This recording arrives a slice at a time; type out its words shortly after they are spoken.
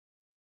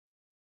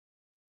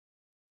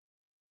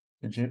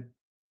Did you?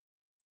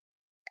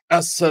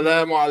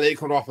 Assalamu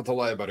alaikum wa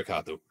rahmatullahi wa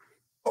barakatuh.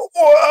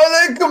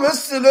 Walaikum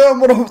assalam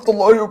wa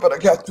rahmatullahi wa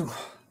barakatuh.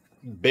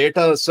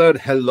 Beta said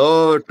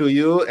hello to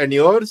you and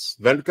yours.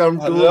 Welcome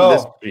Hello.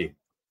 to Lispy.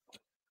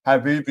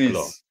 Habibis.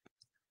 Hello.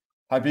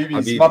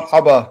 Habibis. Habibis.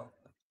 مرحبا.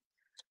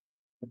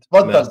 مع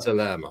تفضل.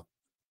 السلامة.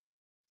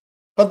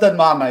 تفضل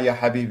معنا يا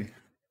حبيبي.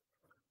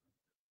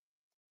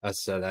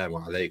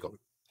 Assalamu alaikum.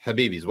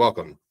 Habibis,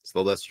 welcome. It's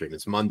the List Stream.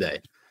 It's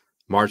Monday,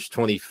 March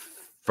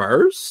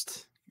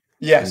 21st.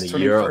 Yes, in the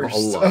year of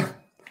 21st.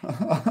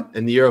 Allah.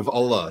 In the year of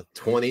Allah,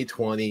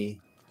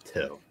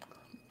 2022.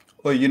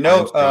 Well, you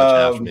know,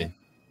 Siraj Hashmi.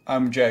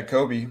 I'm Jay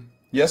Kobbe.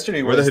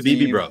 Yesterday We're was the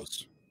Habibi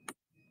Bros.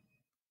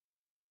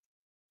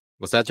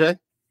 What's that, Jay?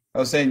 I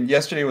was saying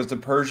yesterday was the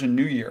Persian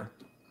New Year.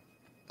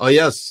 Oh,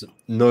 yes.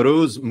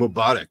 Nowruz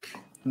Mubarak.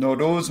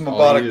 Nowruz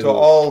Mubarak to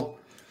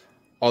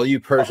all you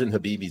Persian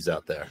Habibis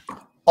out there.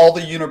 All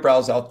the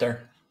unibrows out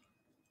there.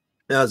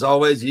 As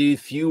always,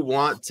 if you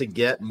want to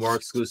get more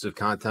exclusive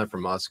content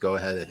from us, go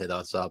ahead and hit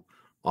us up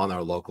on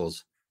our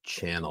locals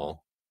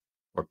channel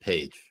or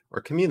page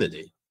or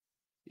community.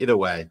 Either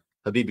way,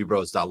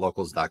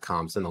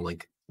 habibibros.locals.com. Send the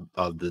link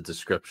of the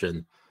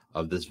description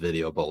of this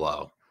video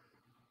below.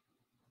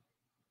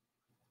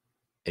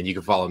 And you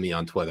can follow me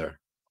on Twitter.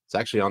 It's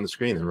actually on the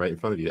screen and right in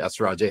front of you.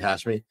 Siraj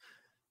Hashmi.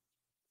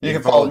 You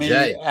can follow me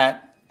Jay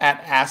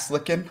at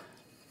asslickin.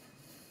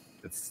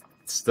 It's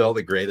still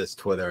the greatest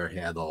Twitter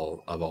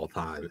handle of all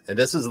time. And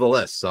this is the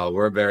list. So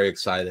we're very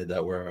excited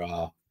that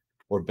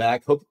we're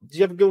back. Did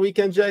you have a good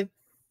weekend, Jay?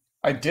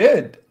 I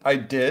did.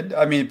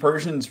 I mean,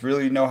 Persians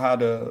really know how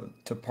to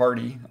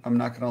party. I'm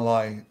not going to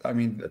lie. I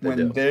mean,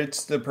 when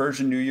it's the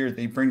Persian New Year,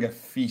 they bring a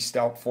feast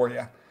out for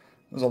you.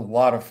 There's a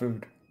lot of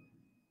food.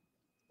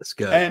 That's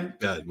good. And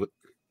good.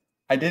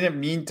 I didn't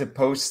mean to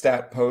post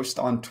that post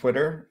on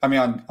Twitter. I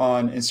mean,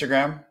 on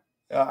Instagram.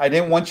 I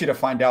didn't want you to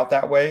find out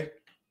that way.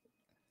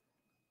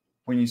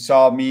 When you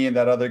saw me and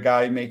that other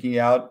guy making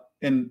out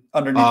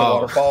underneath the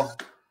waterfall.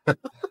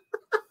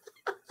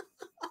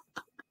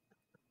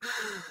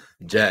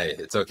 Jay,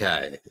 it's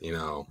okay. You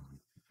know,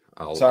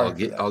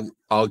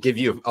 I'll give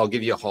you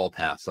a hall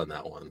pass on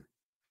that one.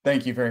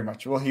 Thank you very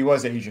much. Well, he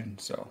was Asian,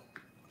 so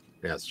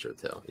yeah, that's true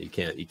too. You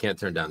can't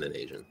turn down an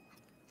Asian.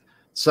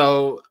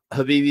 So,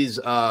 Habibis,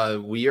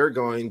 we are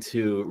going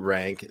to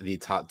rank the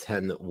top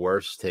 10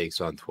 worst takes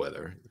on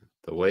Twitter.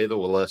 The way the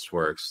list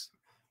works,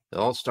 it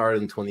all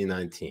started in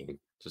 2019.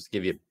 Just to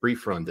give you a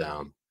brief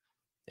rundown,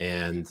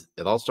 and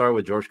it all started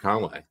with George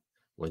Conway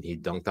when he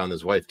dunked on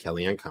his wife,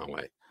 Kellyanne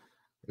Conway.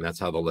 And that's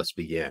how the list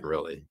began,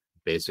 really.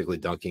 Basically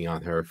dunking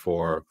on her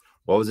for,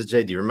 what was it,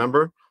 Jay? Do you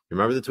remember?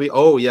 Remember the tweet?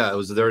 Oh, yeah, it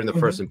was during the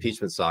first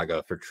impeachment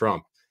saga for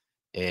Trump.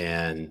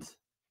 And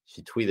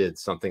she tweeted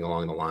something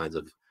along the lines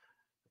of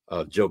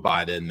Joe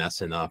Biden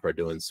messing up or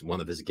doing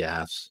one of his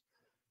gaffes.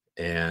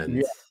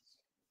 And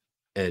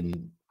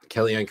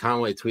Kellyanne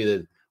Conway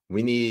tweeted,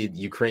 "We need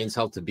Ukraine's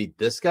help to beat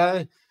this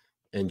guy."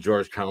 And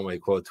George Conway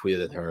quote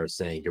tweeted her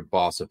saying, "Your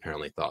boss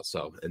apparently thought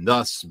so." And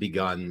thus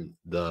begun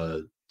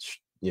the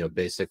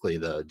basically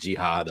the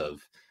jihad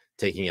of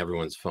taking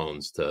everyone's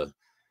phones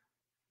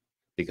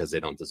because they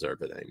don't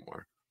deserve it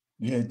anymore.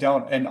 Yeah,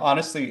 don't. And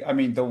honestly, I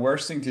mean, the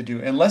worst thing to do,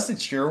 unless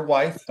it's your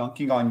wife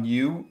dunking on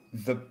you,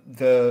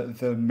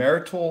 the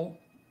marital,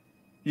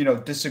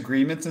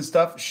 disagreements and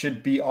stuff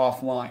should be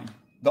offline.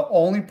 The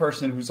only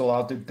person who's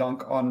allowed to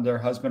dunk on their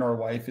husband or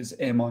wife is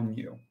on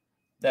you.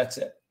 That's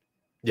it.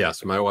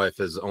 Yes, my wife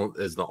is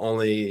the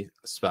only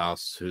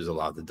spouse who's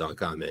allowed to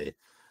dunk on me,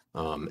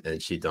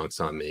 and she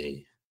dunks on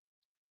me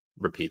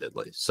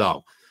repeatedly.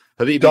 So,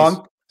 Habibi,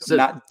 dunk,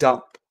 not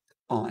dump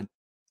on.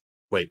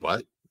 Wait,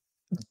 what?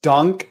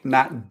 Dunk,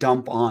 not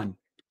dump on.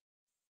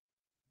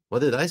 What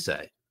did I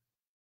say?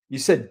 You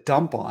said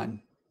dump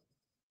on.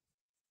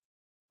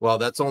 Well,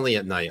 that's only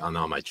at night on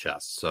my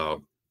chest.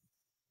 So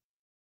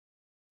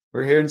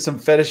we're hearing some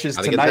fetishes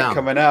tonight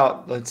coming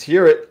out. Let's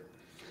hear it.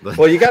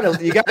 Well, you gotta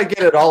get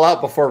it all out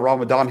before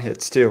Ramadan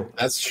hits too.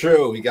 That's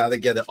true. We gotta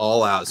get it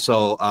all out.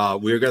 So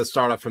we're gonna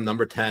start off from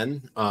number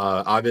 10.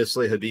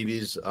 Obviously,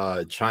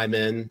 Habibis, chime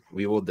in.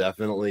 We will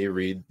definitely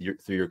read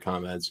through your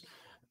comments.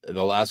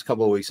 The last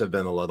couple of weeks have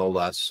been a little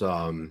less.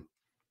 I've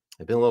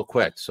been a little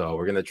quick, so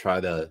we're gonna try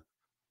to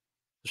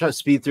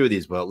speed through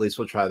these, but at least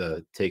we'll try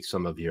to take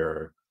some of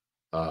your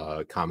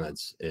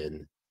comments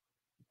in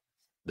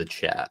the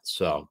chat.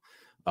 So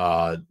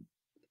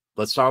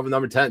let's start with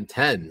number 10.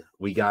 10.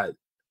 We got.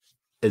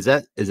 Is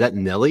that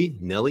Nilly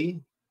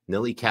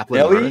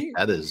Kaplan? Nilly?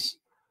 That is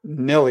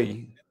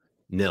Nilly.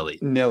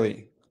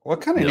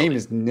 What kind of name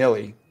is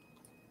Nilly?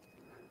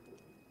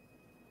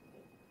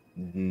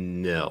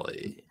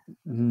 Nilly.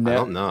 I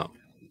don't know.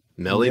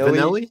 Millie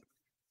Vanilli?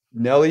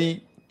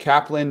 Nelly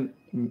Kaplan.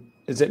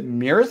 Is it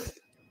Mirth?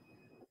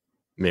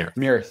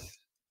 Mirth.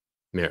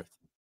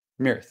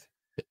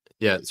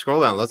 Yeah, scroll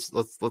down. Let's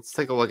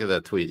take a look at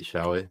that tweet,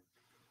 shall we?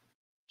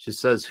 She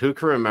says, "Who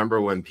can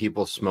remember when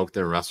people smoked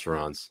in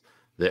restaurants?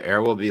 The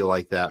air will be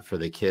like that for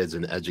the kids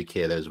and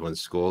educators when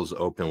schools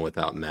open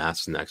without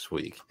masks next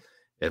week.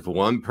 If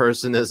one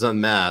person is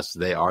unmasked,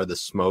 they are the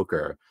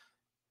smoker.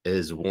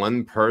 Is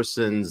one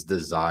person's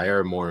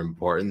desire more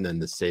important than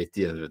the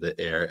safety of the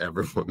air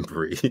everyone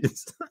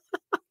breathes?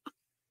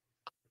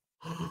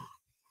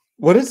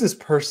 What is this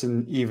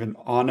person even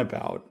on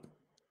about?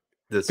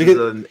 This is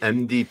an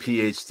MD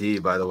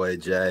PhD, by the way,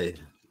 Jay.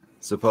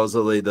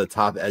 Supposedly the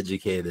top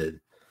educated.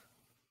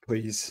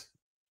 Please.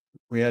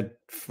 We had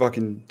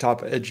fucking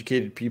top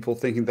educated people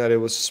thinking that it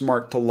was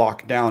smart to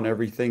lock down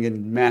everything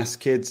and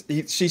mask kids.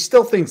 She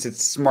still thinks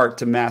it's smart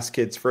to mask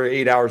kids for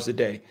 8 hours a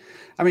day.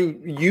 I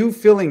mean, you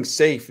feeling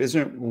safe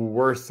isn't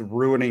worth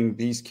ruining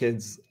these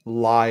kids'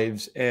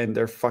 lives and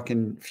their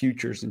fucking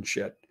futures and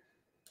shit.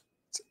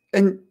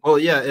 And well,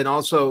 yeah, and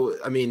also,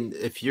 I mean,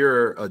 if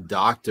you're a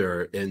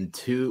doctor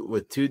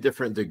with two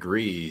different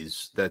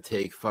degrees that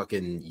take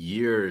fucking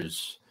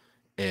years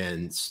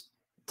and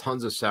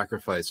tons of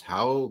sacrifice,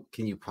 how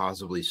can you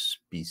possibly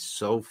be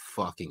so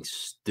fucking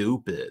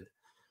stupid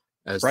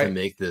as to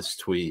make this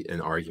tweet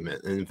an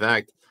argument? And in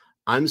fact,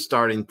 I'm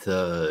starting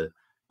to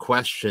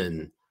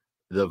question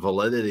the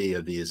validity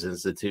of these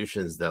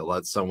institutions that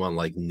let someone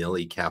like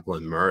Nilly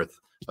Kaplan-Murth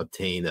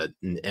obtain an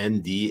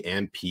MD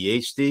and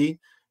PhD,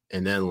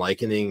 and then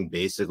likening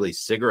basically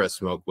cigarette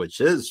smoke,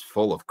 which is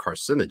full of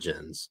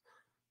carcinogens,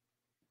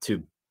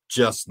 to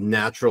just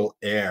natural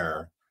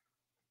air.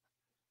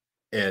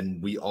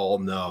 And we all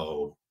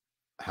know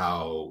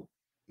how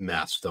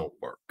masks don't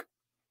work.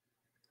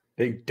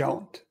 They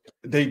don't.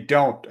 They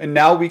don't. And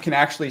now we can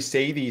actually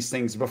say these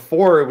things.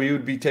 Before, we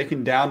would be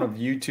taken down of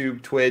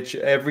YouTube, Twitch,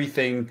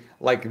 everything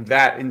like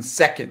that in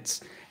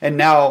seconds. And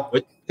now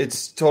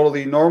it's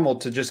totally normal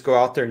to just go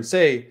out there and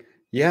say,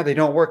 yeah, they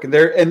don't work. And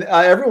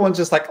everyone's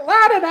just like,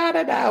 la da da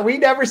da da. We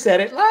never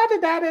said it. La da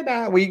da da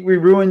da. We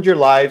ruined your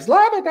lives.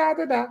 La da da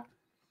da da.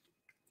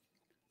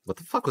 What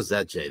the fuck was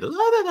that, Jay? La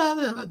da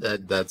da da.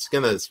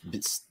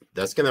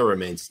 That's gonna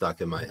remain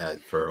stuck in my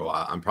head for a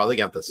while. I'm probably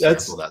gonna have to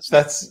sample that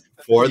stuff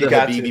for the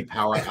Habibi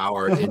Power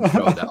Hour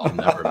intro that I'll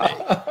never make.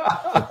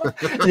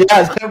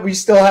 Yeah, we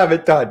still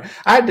haven't done.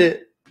 I had to.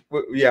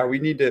 Yeah, we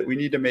need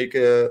to make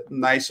a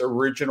nice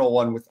original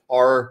one with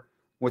our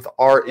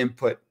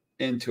input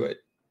into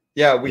it.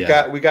 Yeah, we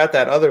got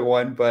that other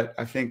one, but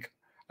I think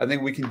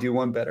we can do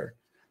one better.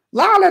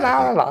 La la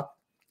la la.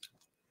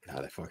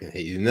 God, I fucking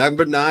hate you.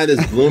 Number 9 is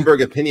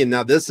Bloomberg opinion.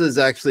 Now, this is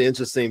actually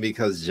interesting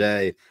because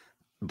Jay,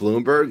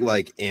 Bloomberg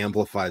like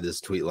amplified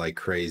this tweet like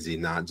crazy,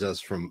 not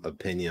just from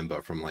opinion,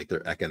 but from like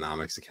their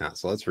economics account.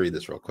 So let's read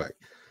this real quick.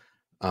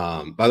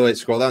 By the way,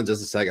 scroll down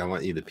just a second. I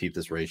want you to peep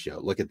this ratio.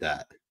 Look at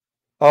that.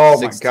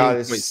 Oh my God,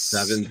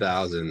 16.7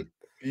 thousand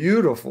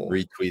beautiful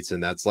retweets,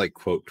 and that's like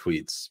quote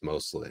tweets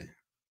mostly.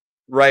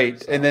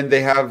 Right. So. And then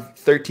they have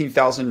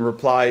 13,000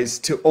 replies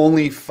to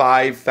only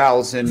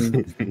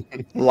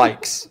 5,000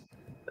 likes.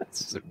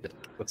 That's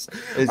ridiculous.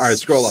 All right,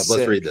 scroll up.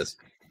 Let's read this.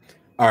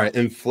 All right.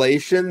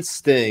 Inflation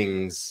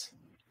stings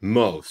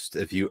most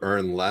if you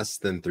earn less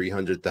than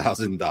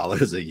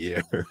 $300,000 a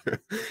year.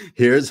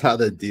 Here's how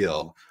to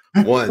deal.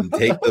 1,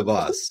 take the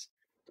bus.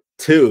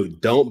 2,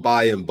 don't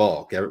buy in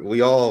bulk.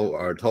 We all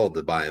are told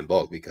to buy in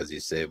bulk because you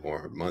save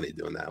more money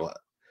doing that.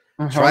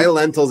 Try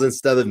lentils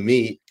instead of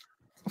meat.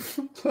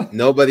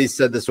 Nobody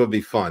said this would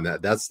be fun.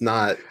 That's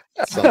not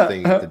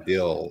something to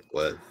deal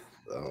with.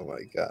 Oh my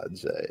God,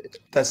 Jay.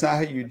 That's not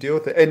how you deal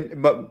with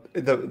it. But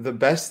the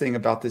best thing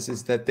about this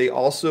is that they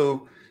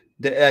also,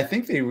 I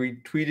think they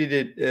retweeted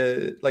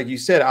it, like you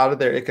said, out of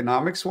their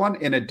economics one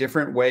in a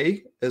different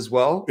way as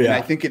well. Yeah. And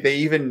I think they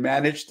even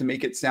managed to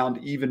make it sound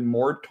even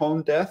more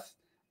tone deaf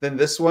than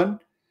this one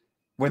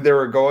when they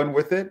were going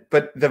with it.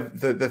 But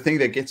the thing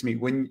that gets me,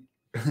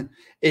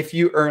 if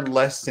you earn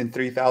less than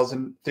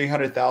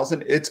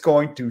 300,000, it's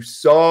going to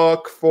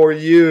suck for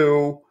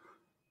you.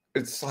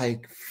 It's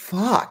like,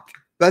 fuck.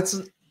 That's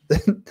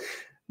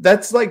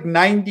like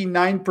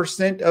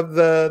 99% of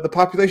the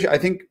population. I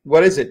think,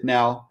 what is it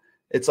now?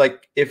 It's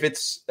like if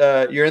it's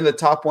you're in the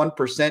top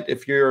 1%,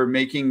 if you're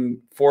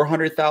making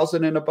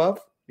 400,000 and above,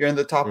 you're in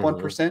the top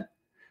 1%.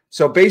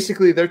 So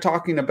basically they're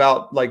talking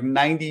about like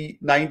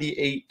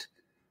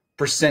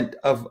 98%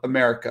 of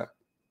America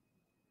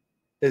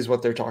is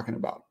what they're talking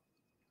about.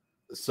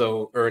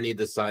 So Ernie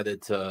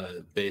decided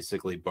to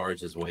basically barge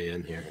his way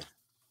in here.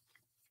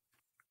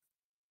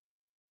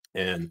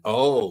 And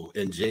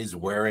Jay's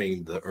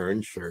wearing the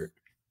Earn shirt.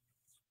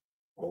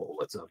 Oh,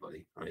 what's up,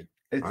 buddy? All right.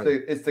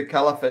 It's the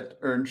Caliphate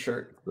Earn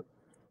shirt.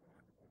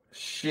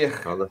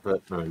 Sheikh.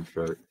 Caliphate Earn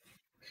shirt.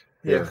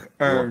 Yeah.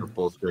 You want the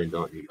full screen,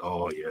 don't you?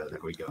 Oh yeah,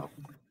 there we go.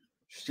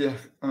 Sheikh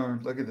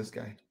Earn. Look at this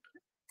guy.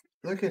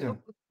 Look at him.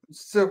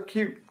 So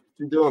cute. What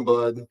you doing,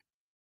 bud?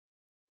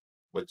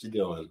 What you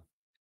doing?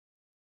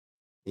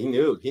 He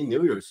knew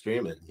you were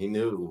streaming. He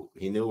knew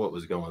what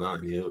was going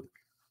on. He knew.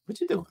 What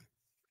you doing?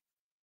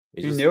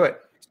 He knew it.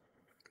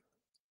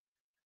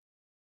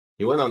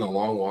 He went on a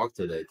long walk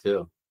today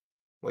too,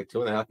 like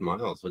 2.5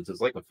 miles, which is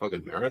like a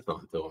fucking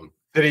marathon to him.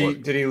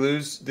 Did he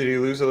lose a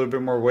little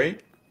bit more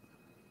weight?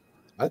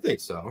 I think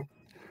so.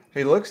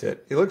 He looks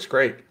it. He looks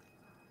great.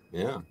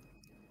 Yeah,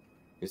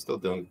 he's still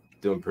doing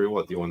pretty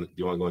well. Do you want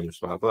to go in your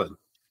spot, bud?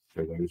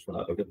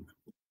 Okay.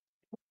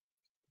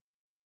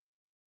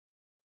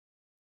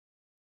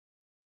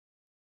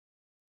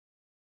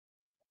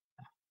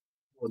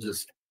 We'll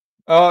just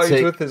Oh, he's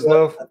take. with his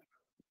loaf.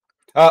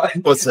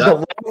 What's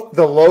that?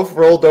 The loaf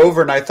rolled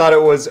over, and I thought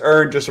it was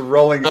Ern just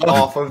rolling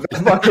off of the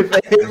fucking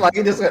thing. Like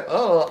he just went,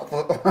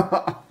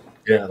 oh.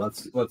 Yeah,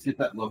 let's get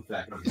that loaf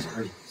back on the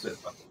screen. Sit.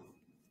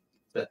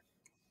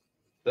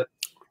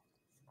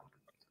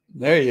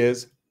 There he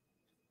is.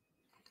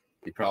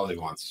 He probably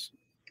wants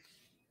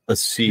a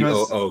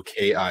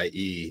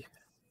COOKIE.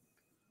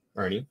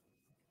 Ernie,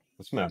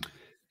 what's the matter?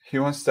 He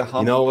wants to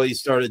hump. You know what he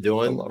started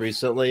doing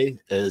recently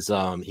is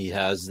he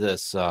has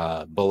this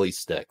bully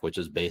stick, which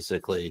is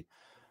basically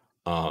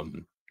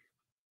do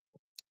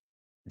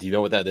you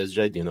know what that is,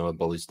 Jay? Do you know what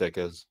bully stick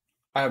is?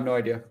 I have no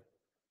idea.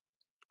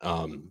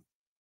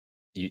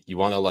 You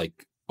want to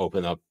like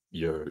open up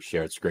your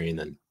shared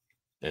screen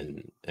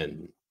and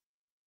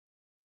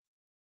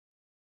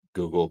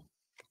Google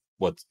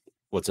what's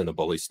in a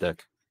bully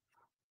stick.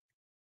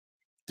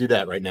 Do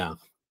that right now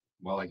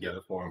while I get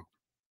it for him.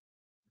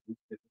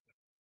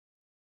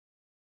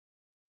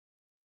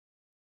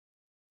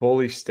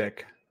 Bully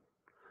stick.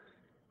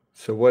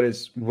 So what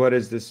is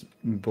this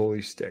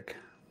bully stick?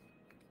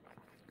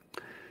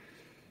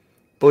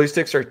 Bully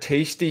sticks are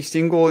tasty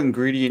single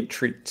ingredient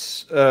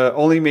treats,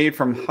 only made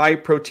from high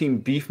protein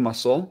beef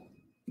muscle.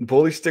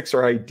 Bully sticks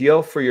are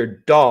ideal for your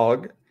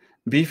dog.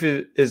 Beef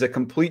is a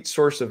complete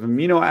source of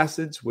amino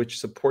acids, which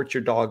support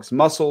your dog's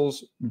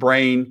muscles,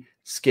 brain,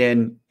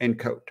 skin, and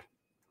coat.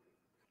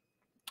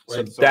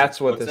 So that's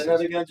what this is.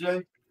 What's in that again,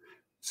 Jay?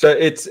 So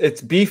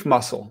it's beef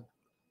muscle.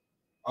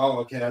 Oh,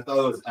 okay. I thought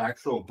it was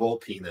actual bull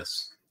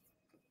penis.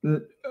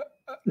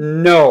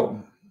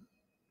 No,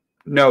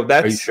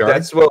 that's sure?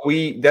 that's what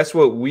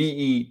we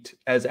eat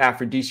as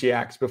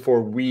aphrodisiacs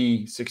before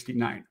we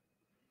 69.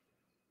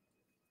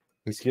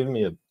 He's giving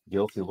me a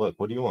guilty look.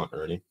 What do you want,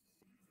 Ernie?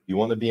 You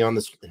want to be on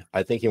this?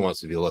 I think he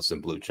wants to be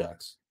listing blue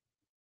checks.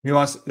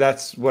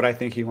 That's what I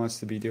think he wants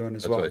to be doing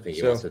as well. That's what I think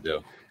he wants to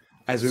do.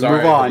 As we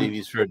move on,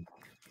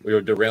 we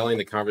were derailing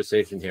the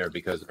conversation here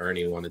because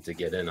Ernie wanted to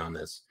get in on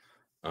this.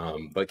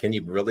 But can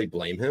you really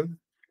blame him?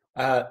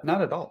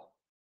 Not at all.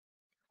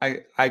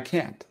 I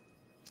can't.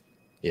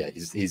 Yeah,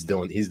 he's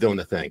doing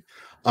the thing.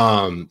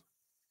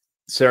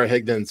 Sarah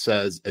Higdon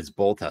says it's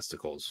bull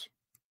testicles.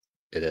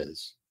 It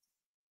is.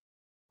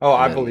 Oh,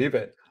 I believe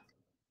it.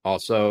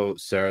 Also,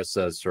 Sarah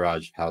says,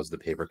 Siraj, how's the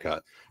paper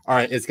cut? All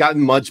right, it's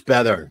gotten much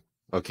better.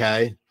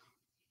 Okay.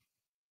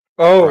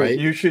 Oh, right?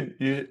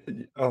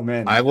 Oh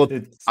man, I will.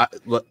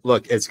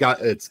 Look, it's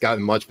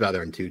gotten much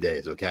better in 2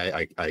 days.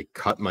 Okay, I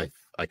cut the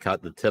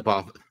tip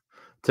of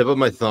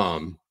my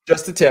thumb.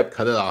 Just the tip.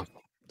 Cut it off.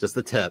 Just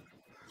the tip.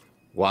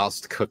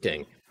 Whilst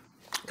cooking.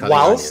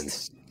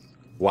 Whilst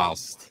or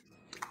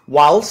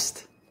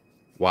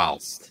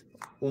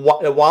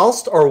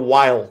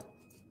while?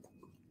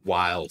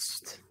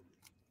 Whilst.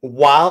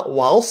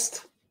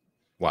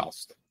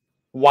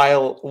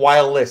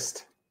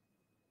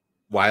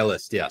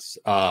 Wireless, yes.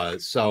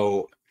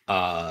 So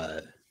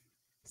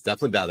it's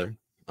definitely better.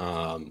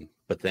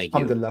 But thank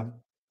you.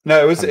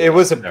 No, it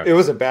was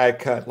a bad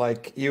cut.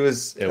 Like he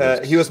was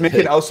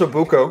making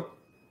ossobuco.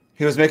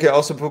 He was making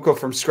ossobuco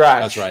from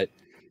scratch. That's right.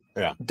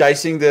 Yeah.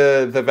 Dicing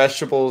the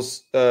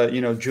vegetables,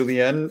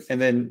 julienne,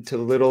 and then to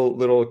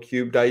little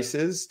cube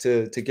dices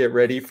to get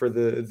ready for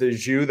the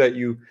jus that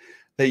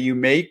you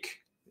make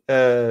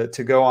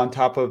to go on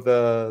top of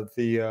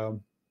the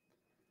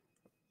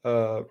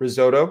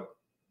risotto.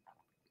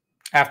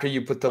 After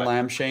you put the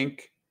lamb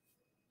shank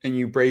and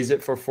you braise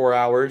it for 4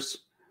 hours.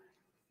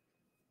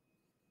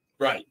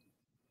 Right.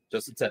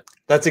 Just the tip.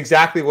 That's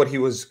exactly what he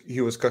was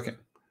cooking.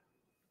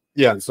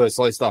 Yeah, so I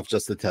sliced off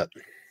just the tip.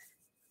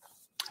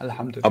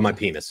 Alhamdulillah. Of my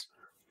penis.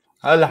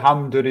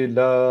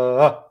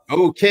 Alhamdulillah.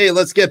 Okay,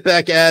 let's get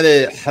back at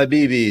it,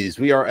 Habibis.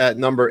 We are at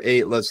number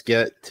 8. Let's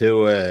get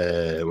to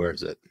where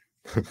is it?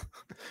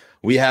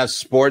 We have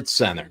Sports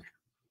Center.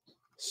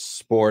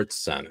 Sports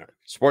Center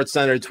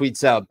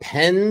tweets out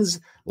Penn's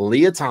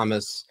Lia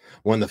Thomas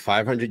won the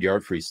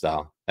 500-yard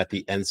freestyle at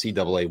the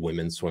NCAA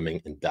Women's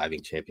Swimming and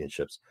Diving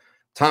Championships.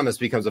 Thomas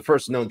becomes the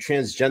first known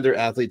transgender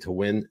athlete to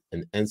win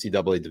an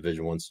NCAA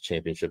Division I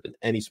championship in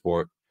any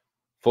sport.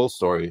 Full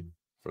story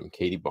from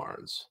Katie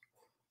Barnes.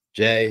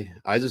 Jay,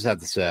 I just have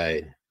to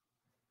say,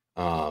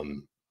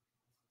 and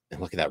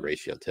look at that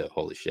ratio too.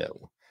 Holy shit.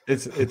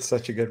 It's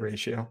such a good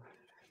ratio.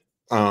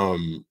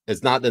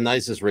 It's not the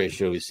nicest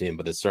ratio we've seen,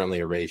 but it's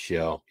certainly a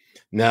ratio.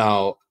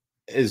 Now,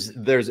 is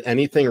there's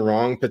anything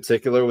wrong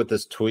particular with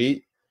this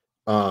tweet?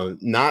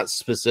 Not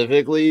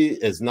specifically.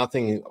 Is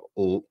nothing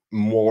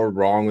more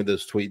wrong with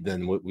this tweet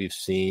than what we've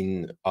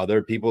seen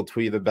other people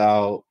tweet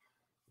about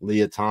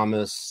Lia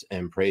Thomas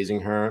and praising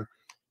her.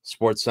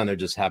 Sports Center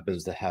just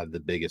happens to have the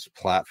biggest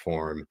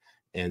platform,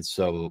 and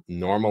so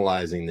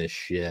normalizing this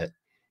shit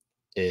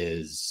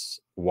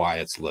is why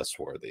it's list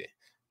worthy.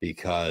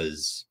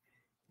 Because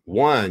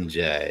one,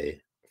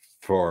 Jay,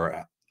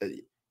 for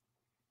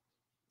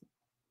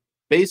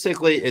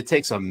basically it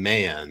takes a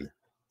man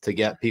to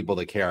get people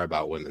to care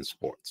about women's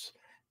sports.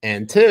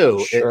 And two,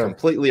 it Sure.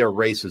 completely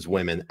erases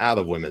women out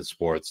of women's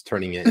sports,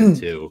 turning it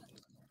into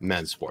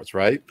men's sports,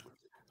 right?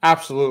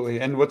 Absolutely.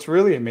 And what's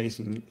really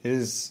amazing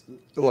is,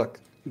 look,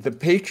 the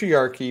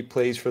patriarchy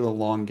plays for the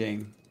long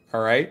game.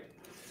 All right.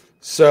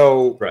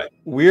 So Right.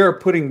 we are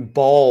putting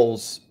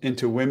balls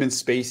into women's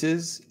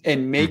spaces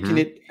and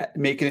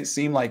Mm-hmm. making it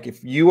seem like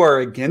if you are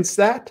against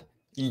that,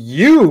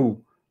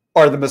 you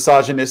are the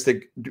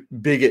misogynistic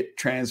bigot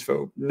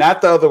transphobe,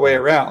 not the other way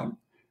Right. around.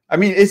 I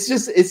mean, it's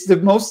the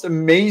most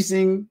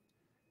amazing.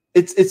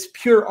 It's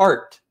pure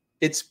art.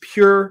 It's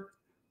pure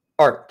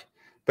art.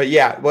 But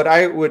yeah, what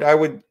I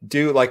would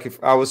do, like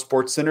if I was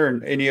Sports Center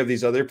and any of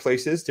these other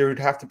places, there would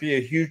have to be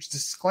a huge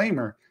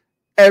disclaimer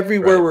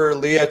everywhere Right. where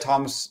Lia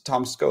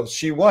Thomas goes.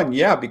 She won,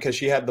 yeah, because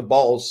she had the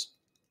balls.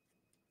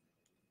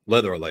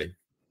 Literally.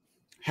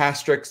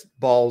 Hastrix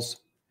balls.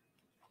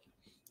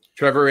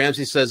 Trevor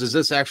Ramsey says, "Is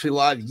this actually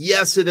live?"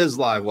 Yes, it is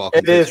live. Welcome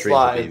It to the is stream,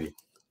 live. Habibi.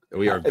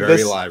 We are very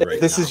This live if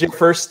right this now. is your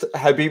first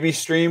Habibi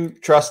stream,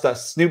 trust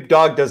us. Snoop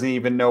Dogg doesn't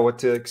even know what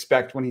to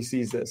expect when he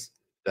sees this.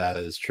 That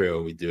is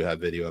true. We do have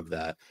video of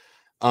that.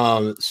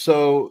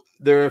 So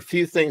there are a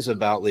few things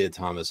about Lia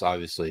Thomas,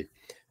 obviously,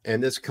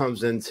 and this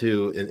comes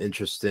into an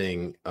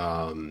interesting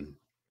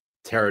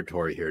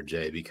territory here,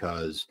 Jay,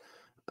 because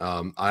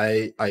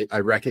I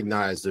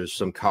recognize there's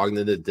some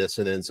cognitive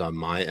dissonance on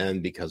my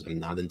end because I'm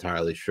not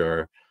entirely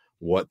sure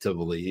what to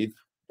believe,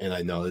 and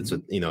I know it's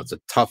a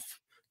tough,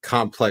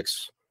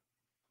 complex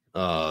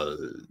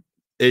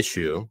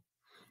issue,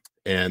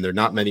 and there are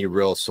not many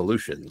real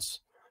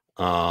solutions.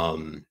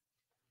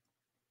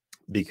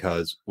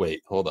 Because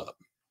wait, hold up.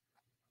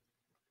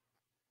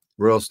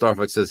 Royal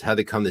Starfuck says had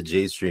to come to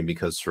Jay's stream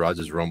because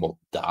Siraj's Rumble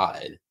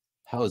died.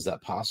 How is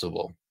that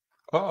possible?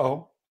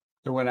 Uh-oh.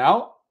 It went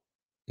out?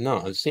 No,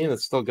 I'm seeing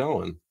it's still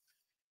going.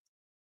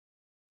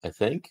 I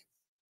think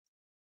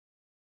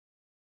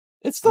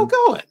it's still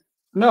going.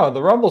 No,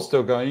 the Rumble's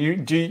still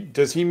going.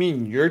 Does he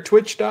mean your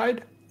Twitch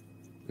died?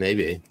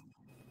 Maybe.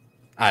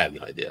 I have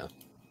no idea.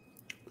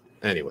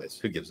 Anyways,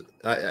 who gives it?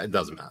 It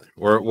doesn't matter.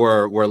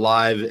 We're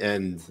live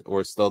and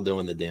we're still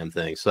doing the damn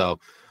thing. So,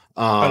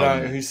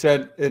 He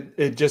said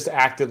it just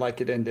acted like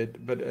it ended,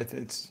 but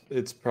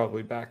it's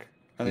probably back.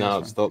 I think no,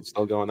 it's it's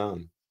still going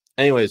on.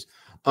 Anyways,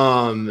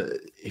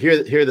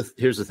 here's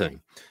the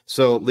thing.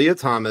 So Lia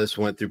Thomas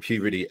went through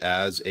puberty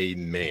as a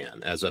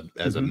man, as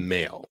a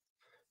male,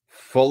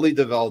 fully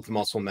developed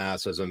muscle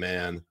mass as a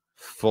man,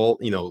 full,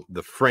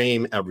 the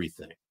frame,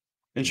 everything.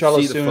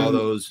 Inshallah, the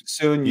photos.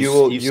 Soon you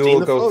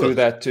will go through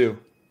that too.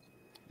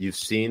 You've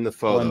seen the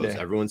photos.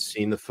 Everyone's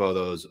seen the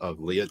photos of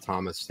Lia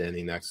Thomas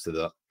standing next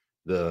to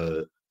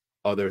the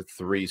other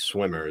three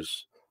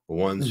swimmers, the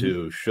ones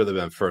who should have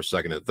been first,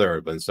 second, and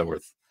third, but instead were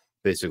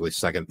basically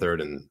second,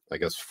 third, and I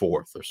guess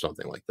fourth or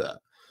something like that.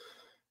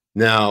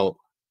 Now,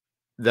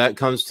 that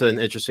comes to an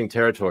interesting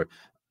territory.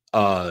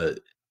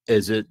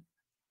 Is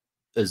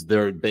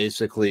there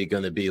basically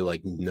going to be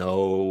like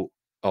no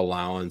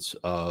allowance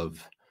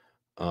of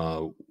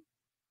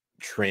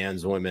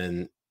trans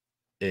women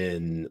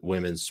in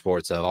women's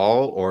sports at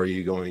all, or are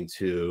you going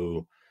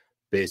to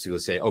basically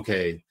say,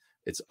 okay,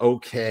 it's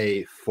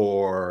okay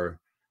for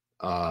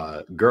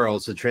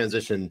girls to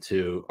transition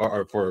to,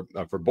 or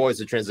for boys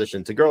to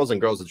transition to girls and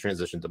girls to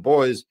transition to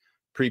boys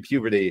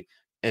pre-puberty,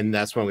 and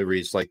that's when we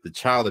reach like the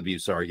child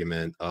abuse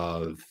argument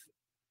of,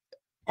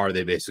 are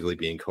they basically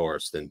being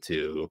coerced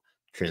into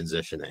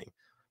transitioning?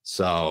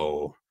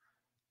 So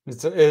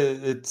it's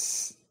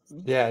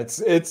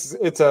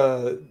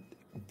a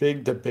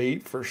big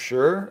debate for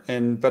sure,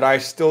 but I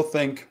still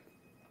think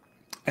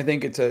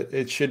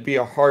it should be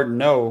a hard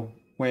no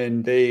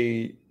when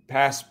they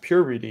pass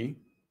puberty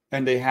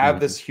and they have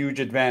this huge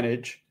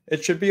advantage.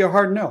 It should be a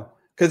hard no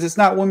because it's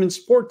not women's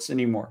sports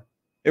anymore.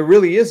 It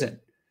really isn't.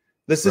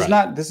 This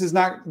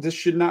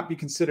should not be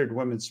considered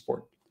women's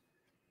sport.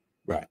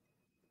 Right.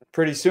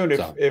 Pretty soon,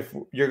 if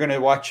you're going to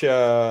watch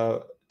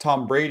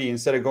Tom Brady,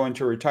 instead of going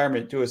to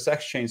retirement, do a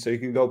sex change so you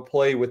can go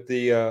play with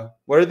the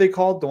what are they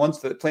called? The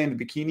ones that play in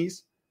the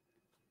bikinis?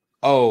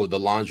 Oh, the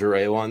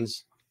lingerie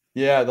ones.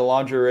 Yeah, the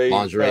lingerie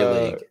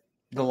league.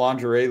 The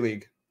lingerie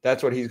league.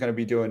 That's what he's going to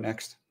be doing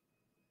next.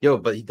 Yo,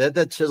 but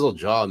that chiseled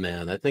jaw,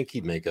 man. I think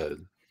he'd make a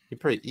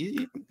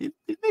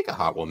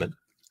hot woman.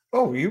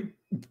 Oh, you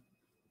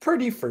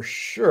pretty for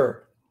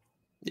sure.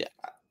 Yeah,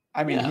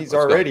 I mean, he's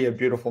already a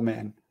beautiful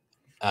man.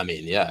 I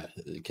mean, yeah.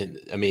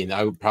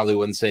 I probably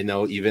wouldn't say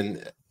no,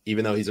 even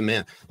though he's a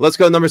man. Let's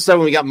go number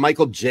 7. We got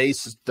Michael J.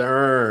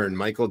 Stern.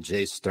 Michael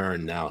J.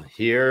 Stern. Now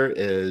here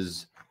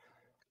is,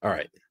 all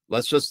right.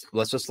 Let's just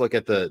look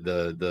at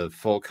the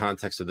full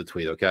context of the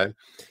tweet, okay?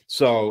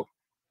 So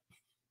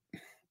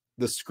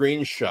the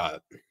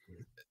screenshot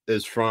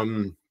is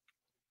from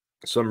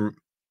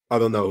I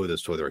don't know who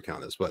this Twitter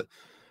account is, but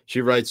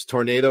she writes,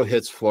 tornado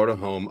hits Florida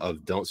home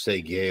of Don't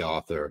Say Gay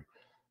author.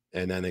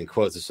 And then in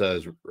quotes, it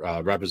says,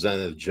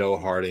 Representative Joe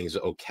Harding's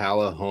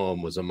Ocala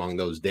home was among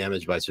those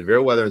damaged by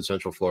severe weather in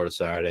Central Florida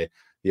Saturday.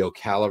 The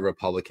Ocala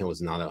Republican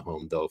was not at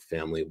home, though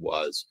family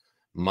was.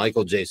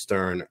 Michael J.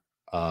 Stern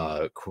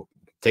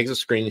takes a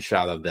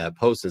screenshot of that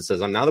post and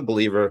says, I'm not a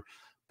believer,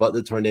 but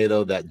the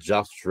tornado that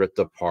just ripped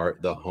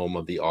apart the home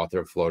of the author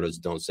of Florida's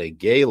Don't Say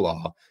Gay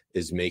law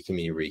is making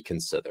me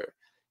reconsider.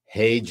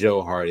 Hey,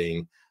 Joe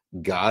Harding,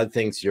 God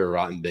thinks you're a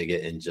rotten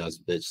bigot and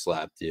just bitch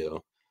slapped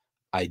you.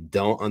 I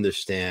don't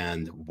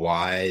understand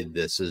why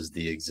this is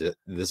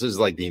this is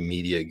like the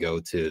immediate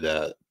go-to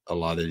that a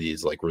lot of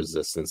these like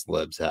resistance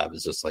libs have.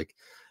 It's just like,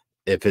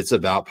 if it's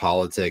about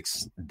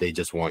politics, they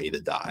just want you to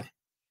die.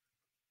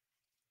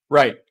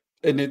 Right.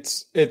 And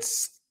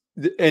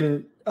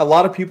and a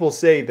lot of people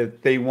say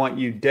that they want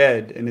you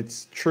dead, and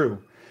it's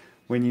true.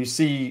 When you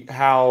see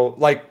how,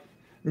 like,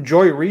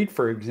 Joy Reid,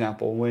 for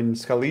example, when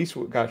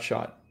Scalise got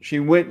shot, she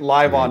went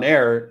live on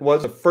air.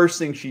 Was the first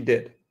thing she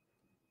did.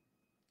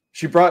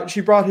 She brought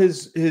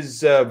his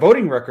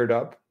voting record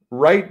up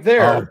right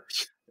there.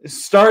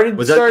 Started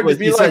to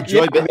be like,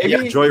 Joy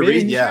Reid, Joy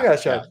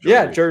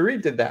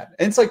Reid did that.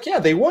 And it's like, yeah,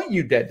 they want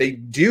you dead. They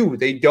do.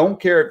 They don't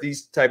care if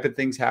these type of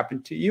things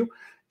happen to you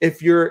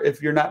if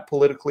you're not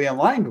politically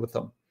aligned with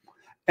them.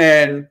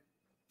 And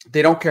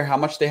they don't care how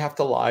much they have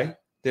to lie.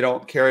 They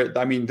don't care.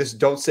 I mean, this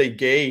Don't Say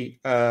Gay,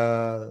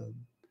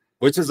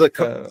 which is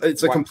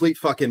it's a complete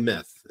fucking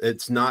myth.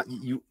 It's not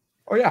you.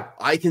 Oh yeah,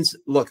 I can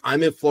look.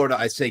 I'm in Florida.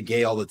 I say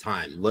gay all the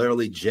time.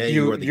 Literally, Jay,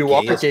 you are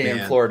gay man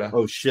in Florida.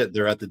 Oh shit,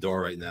 they're at the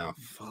door right now.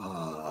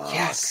 Fuck.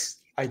 Yes,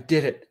 I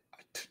did it.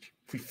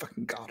 We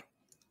fucking got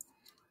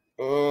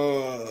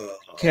him.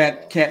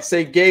 Can't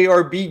say gay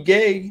or be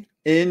gay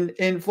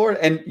in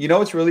Florida. And you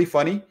know it's really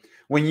funny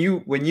when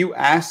you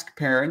ask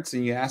parents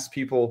and you ask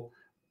people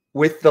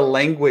with the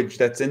language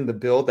that's in the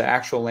bill, the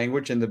actual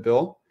language in the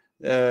bill,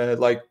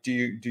 like do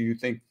you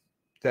think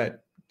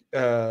that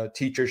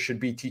teachers should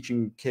be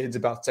teaching kids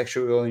about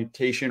sexual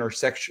orientation or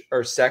sex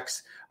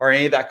or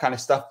any of that kind of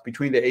stuff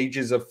between the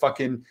ages of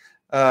fucking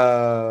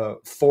 4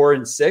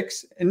 and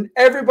 6? And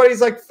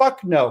everybody's like,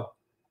 fuck no.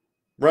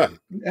 Right.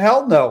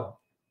 Hell no.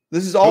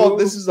 This is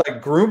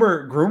like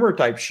groomer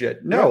type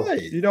shit. No,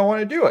 right. You don't want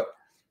to do it.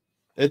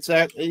 It's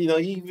you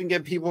even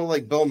get people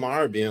like Bill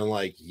Maher being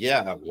like,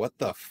 yeah, what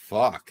the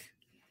fuck?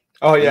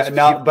 Oh yeah.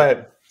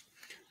 But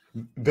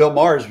Bill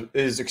Maher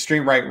is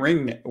extreme right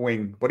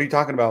wing. What are you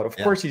talking about? Of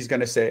course he's going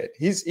to say it.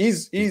 He's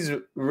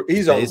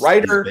a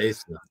writer.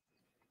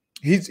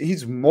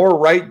 He's more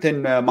right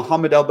than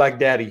Muhammad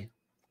al-Baghdadi.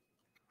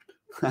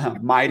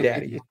 My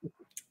daddy.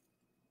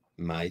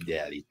 My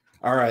daddy.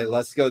 All right,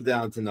 let's go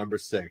down to number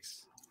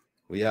 6.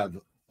 We have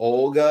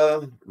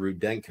Olga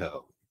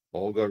Rudenko.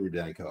 All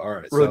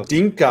right.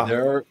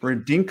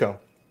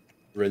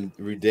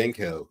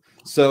 Rudenko.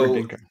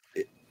 So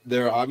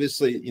they're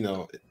obviously,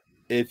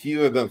 if you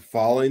have been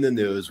following the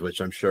news, which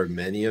I'm sure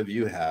many of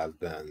you have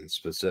been,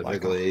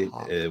 specifically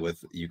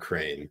with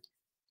Ukraine,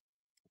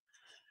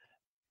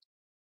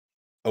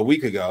 a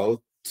week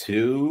ago,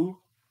 2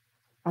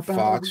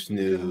 Fox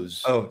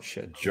News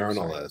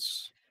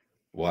journalists.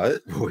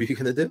 What were you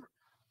gonna do?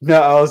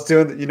 No, I was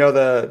doing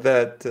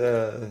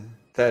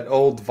that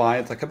old Vine.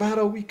 It's like about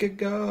a week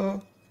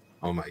ago.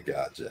 Oh my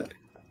God, Jack!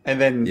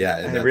 And then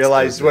I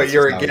realized what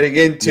you were getting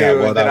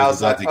into, and then I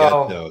was like,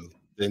 "Oh."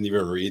 Didn't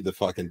even read the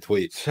fucking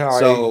tweet. Sorry.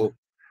 So,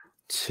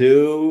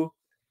 two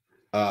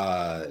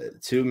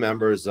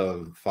members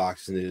of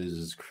Fox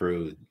News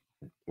crew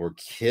were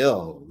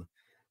killed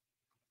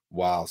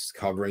whilst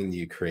covering the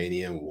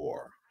Ukrainian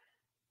war,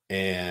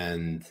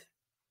 and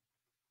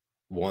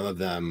one of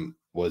them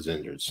was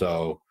injured.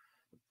 So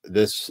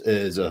this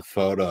is a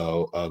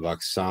photo of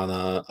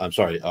Alexandra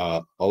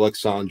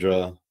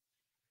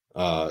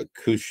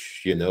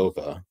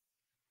Kushinova,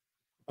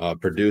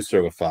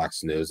 producer with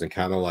Fox News, and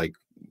kind of like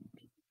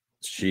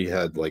she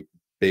had like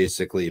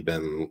basically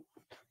been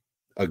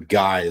a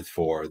guide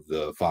for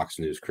the Fox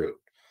News crew.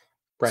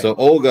 Right. So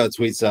Olga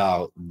tweets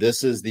out,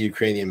 "This is the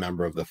Ukrainian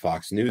member of the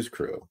Fox News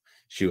crew.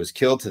 She was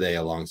killed today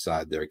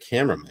alongside their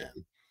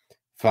cameraman.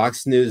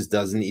 Fox News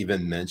doesn't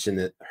even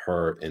mention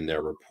her in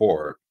their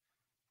report."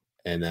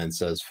 And then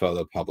says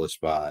photo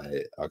published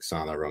by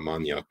Oksana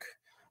Romanyuk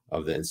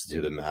of the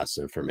Institute of Mass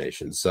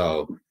Information.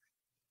 So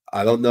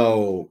I don't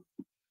know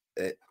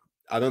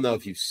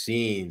if you've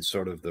seen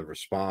sort of the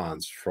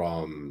response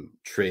from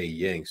Trey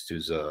Yingst,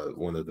 who's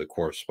one of the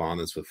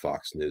correspondents with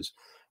Fox News,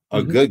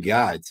 a good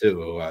guy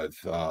too. Who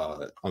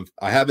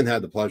I haven't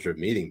had the pleasure of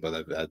meeting,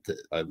 but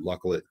I've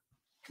luckily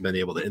been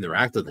able to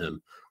interact with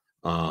him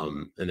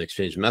and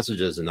exchange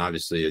messages. And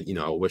obviously,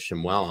 I wish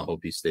him well. I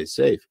hope he stays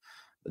safe,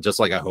 just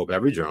like I hope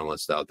every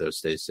journalist out there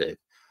stays safe.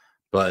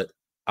 But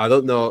I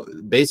don't know.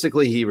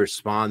 Basically, he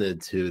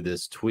responded to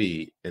this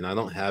tweet, and I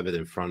don't have it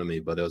in front of me,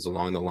 but it was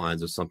along the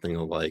lines of something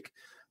like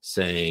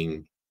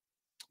saying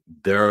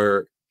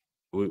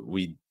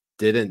we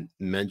didn't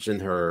mention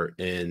her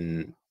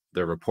in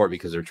the report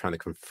because they're trying to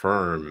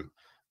confirm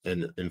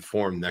and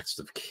inform next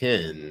of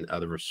kin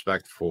out of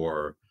respect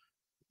for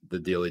the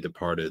dearly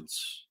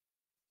departed's,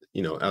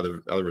 out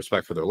of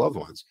respect for their loved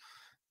ones.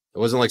 It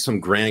wasn't like some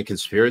grand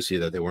conspiracy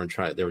that they were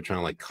trying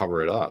to like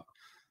cover it up.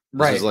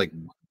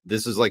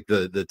 This is like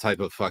the type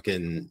of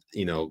fucking,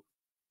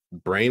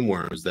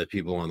 brainworms that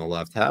people on the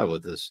left have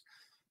with this,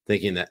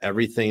 thinking that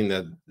everything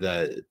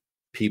that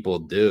people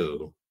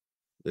do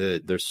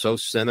They're so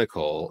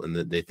cynical, and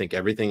they think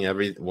everything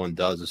everyone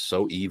does is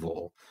so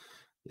evil.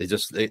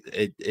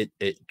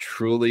 It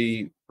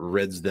truly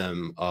rids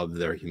them of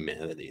their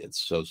humanity.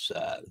 It's so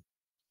sad.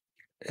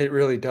 It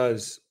really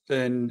does.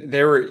 And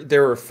they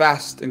were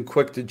fast and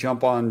quick to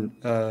jump on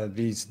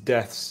these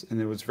deaths,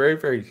 and it was very,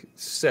 very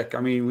sick. I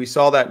mean, we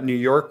saw that New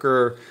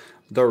Yorker,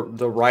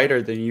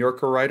 the New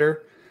Yorker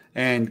writer,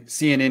 and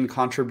CNN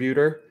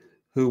contributor,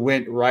 who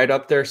went right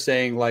up there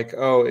saying like,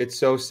 "Oh, it's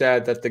so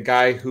sad that the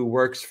guy who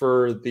works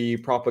for the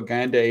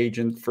propaganda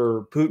agent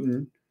for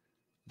Putin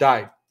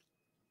died."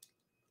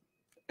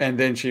 And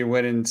then she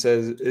went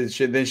and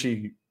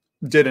she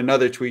did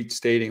another tweet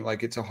stating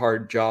like it's a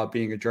hard job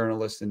being a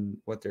journalist and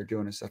what they're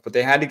doing and stuff. But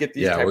they had to get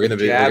these. Yeah, we're gonna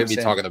be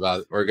talking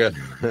about. We're good.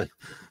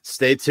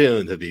 Stay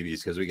tuned,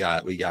 Habibis, because we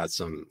got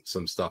some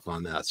stuff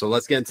on that. So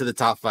let's get into the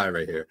top 5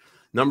 right here.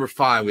 Number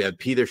 5, we have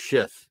Peter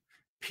Schiff.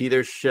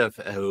 Peter Schiff,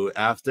 who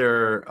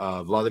after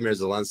Vladimir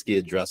Zelensky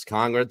addressed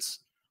Congress,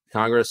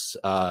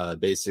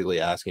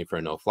 basically asking for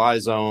a no-fly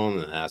zone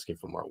and asking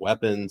for more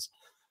weapons.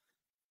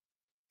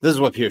 This is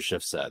what Peter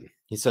Schiff said.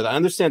 He said, "I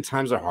understand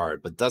times are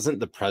hard, but doesn't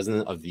the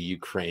president of the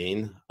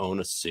Ukraine own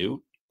a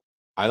suit?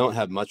 I don't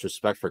have much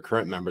respect for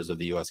current members of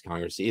the U.S.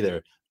 Congress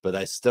either, but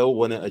I still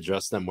wouldn't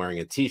address them wearing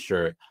a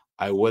T-shirt.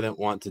 I wouldn't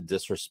want to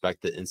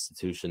disrespect the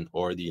institution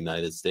or the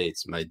United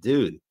States." My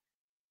dude,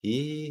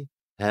 he's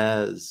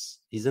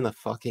in a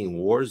fucking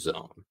war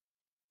zone.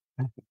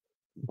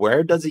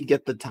 Where does he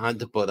get the time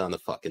to put on a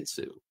fucking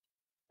suit?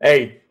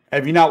 Hey,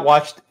 have you not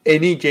watched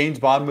any James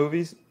Bond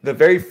movies? The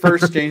very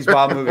first James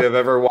Bond movie I've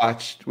ever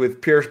watched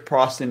with Pierce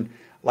Brosnan,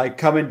 like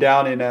coming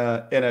down in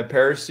a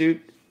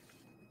parachute,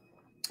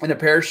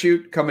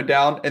 coming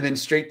down and then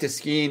straight to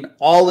skiing,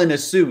 all in a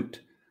suit.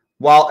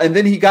 And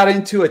then he got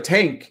into a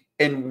tank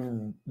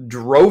and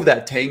drove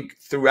that tank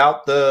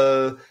throughout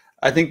the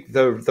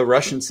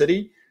Russian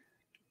city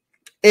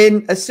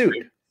in a suit.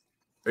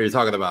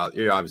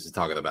 You're obviously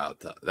talking about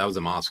that was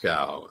in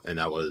Moscow, and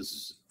that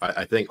was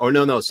I think, or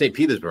no, St.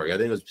 Petersburg. I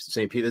think it was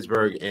St.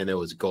 Petersburg, and it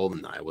was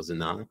GoldenEye, was it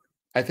not?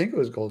 I think it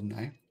was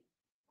GoldenEye.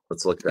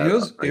 Let's look that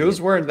up. He was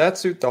wearing that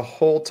suit the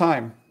whole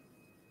time.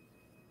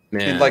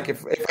 Man, and like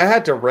if I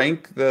had to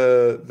rank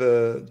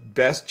the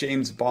best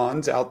James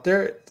Bonds out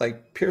there,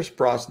 like Pierce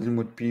Brosnan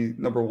would be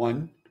number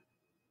 1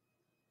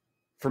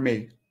 for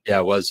me.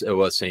 Yeah, it was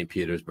St.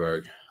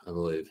 Petersburg, I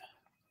believe.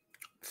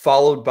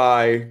 Followed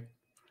by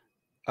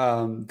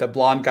the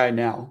blonde guy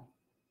now,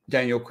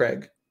 Daniel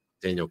Craig.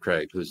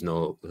 Who's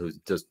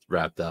just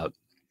wrapped up.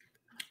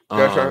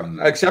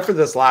 Except for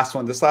this last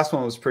one. This last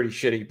one was pretty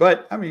shitty,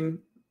 but I mean,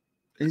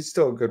 he's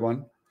still a good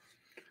one.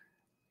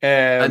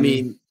 I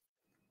mean,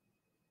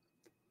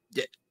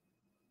 yeah,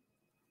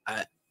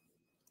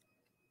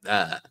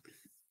 I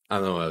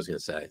don't know what I was gonna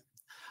say.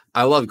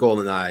 I love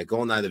GoldenEye.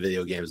 GoldenEye, the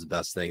video game, is the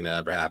best thing that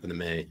ever happened to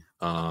me.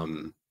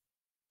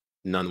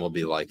 None will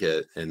be like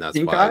it, and that's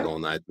why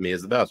GoldenEye to me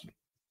is the best.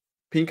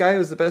 Pink Eye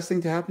was the best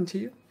thing to happen to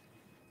you?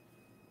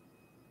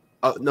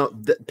 Oh no,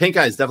 Pink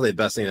Eye is definitely the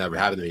best thing that ever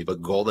happened to me,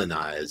 but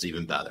GoldenEye is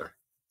even better.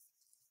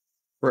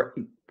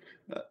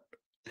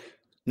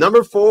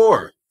 Number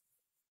 4,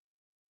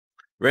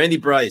 Randy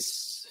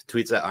Bryce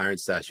tweets at Iron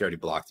Stash. He already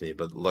blocked me,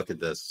 but look at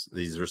this.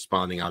 He's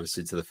responding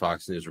obviously to the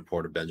Fox News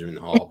reporter Benjamin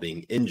Hall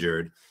being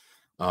injured,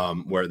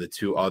 where the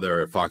 2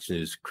 other Fox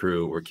News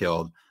crew were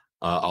killed,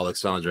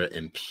 Alexandra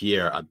and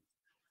Pierre.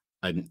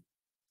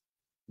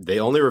 They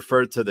only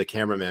referred to the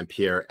cameraman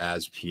Pierre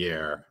as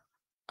Pierre.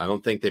 I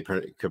don't think they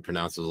could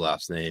pronounce his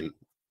last name.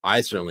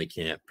 I certainly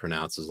can't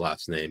pronounce his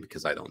last name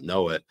because I don't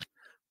know it.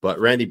 But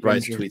Randy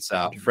Bryce tweets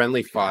out,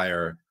 "Friendly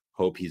fire.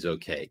 Hope he's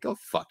okay." Go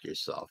fuck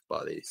yourself,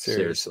 buddy.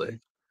 Seriously.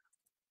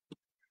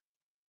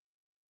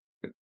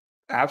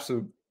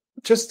 Absolute,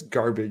 just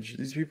garbage.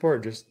 These people are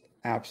just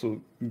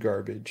absolute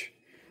garbage.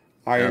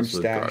 Iron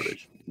Stash.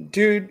 Garbage.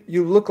 Dude,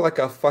 you look like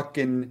a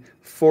fucking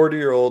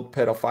 40-year-old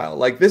pedophile.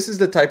 Like, this is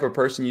the type of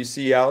person you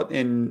see out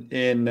in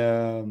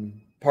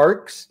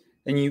parks,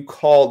 and you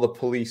call the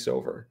police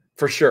over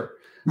for sure.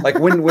 Like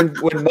when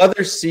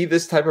mothers see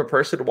this type of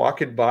person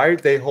walking by,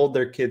 they hold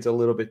their kids a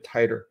little bit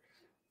tighter.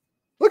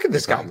 Look at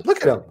this guy.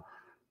 Look at him.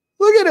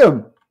 Look at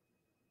him.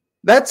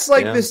 That's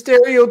like the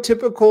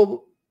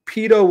stereotypical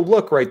pedo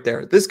look right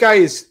there. This guy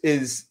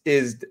is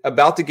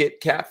about to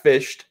get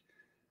catfished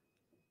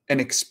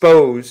and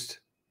exposed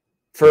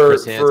for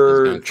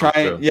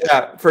trying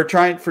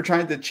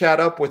to chat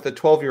up with a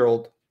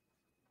 12-year-old.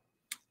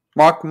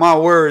 Mark my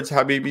words,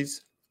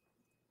 Habibis.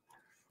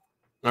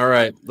 All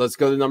right, let's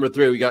go to number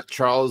 3. We got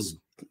Charles.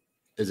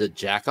 Is it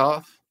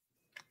Jackoff?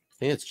 I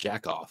think it's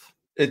Jackoff.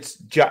 It's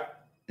Jackoff.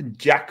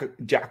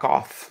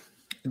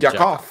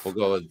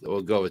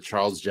 We'll go with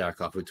Charles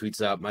Jackoff, who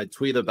tweets out, "My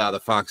tweet about a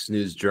Fox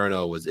News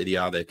journal was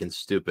idiotic and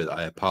stupid.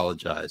 I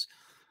apologize."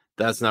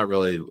 That's not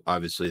really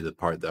obviously the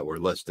part that we're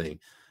listing,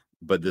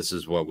 but this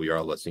is what we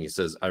are listing. He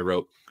says, "I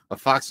wrote, a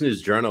Fox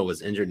News journal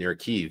was injured near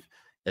Kyiv.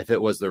 If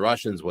it was the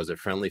Russians, was it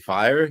friendly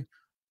fire?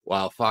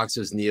 While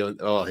Fox's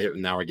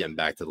now we're getting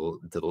back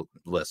to the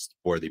list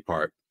worthy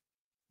part.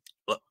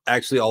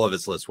 Actually, all of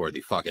it's list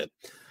worthy. Fuck it.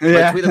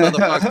 Yeah. My tweet about the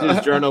Fox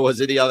News journal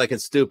was idiotic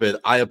and stupid.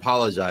 I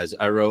apologize.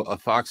 I wrote a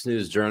Fox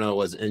News journal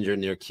was injured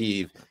near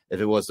Kyiv. If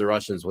it was the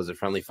Russians, was it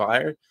friendly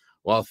fire?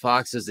 While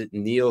Fox is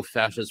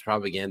neo-fascist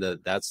propaganda,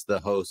 that's the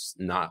hosts,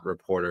 not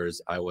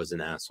reporters. I was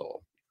an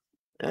asshole.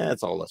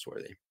 It's all list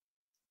worthy.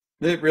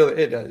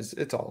 It is.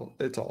 It's all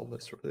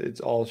list worthy.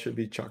 It's all should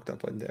be chucked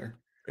up in there.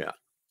 Yeah.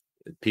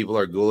 People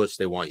are ghoulish.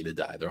 They want you to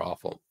die. They're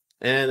awful.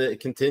 And it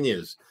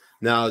continues.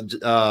 Now,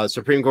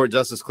 Supreme Court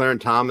Justice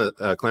Clarence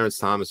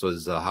Thomas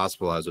was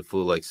hospitalized with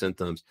flu-like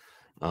symptoms.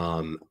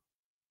 I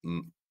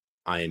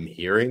am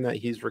hearing that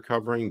he's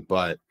recovering,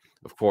 but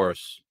of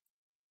course,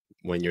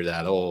 when you're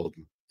that old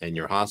and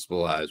you're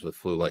hospitalized with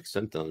flu-like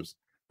symptoms,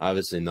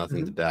 obviously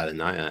nothing to bat an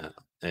eye at.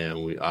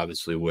 And we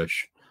obviously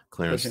wish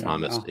Clarence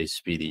Thomas a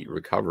speedy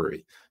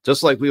recovery,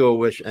 just like we will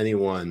wish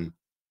anyone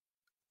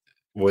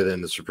within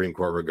the Supreme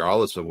Court,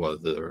 regardless of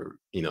what their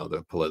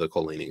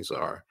political leanings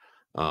are.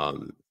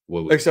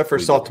 Except for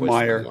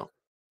Sotomayor. Well.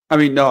 I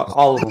mean, no,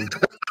 all of them.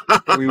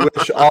 We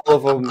wish all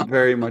of them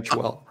very much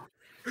well.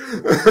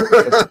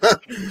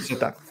 Shut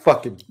that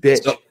fucking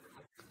bitch. So,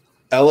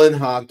 Ellen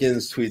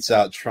Hopkins tweets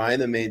out, trying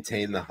to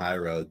maintain the high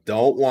road.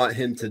 Don't want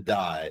him to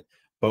die,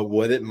 but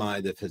wouldn't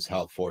mind if his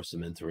health forced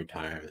him into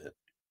retirement.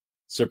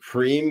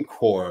 Supreme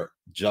Court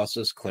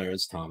Justice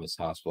Clarence Thomas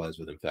hospitalized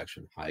with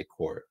infection. High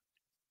Court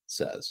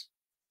says.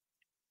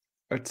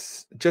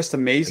 It's just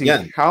amazing.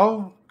 Again,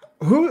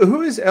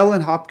 who is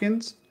Ellen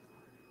Hopkins?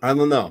 I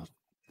don't know.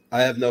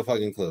 I have no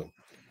fucking clue.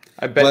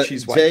 I bet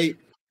she's white. Jay,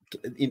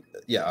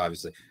 yeah,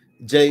 obviously.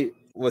 Jay,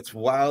 what's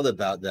wild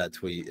about that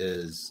tweet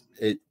is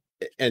it,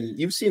 and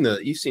you've seen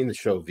the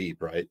show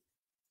Veep, right?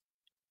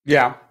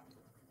 Yeah.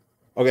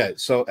 Okay,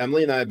 so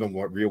Emily and I have been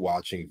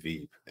rewatching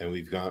Veep, and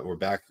we're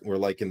back. We're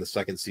like in the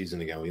second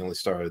season again. We only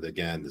started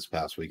again this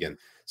past weekend.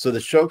 So the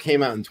show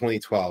came out in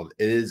 2012.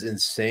 It is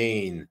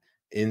insane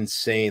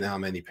how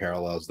many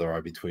parallels there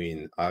are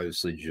between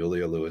obviously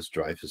Julia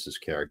Louis-Dreyfus's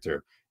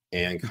character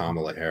and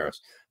Kamala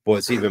Harris. But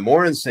what's even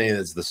more insane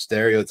is the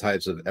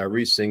stereotypes of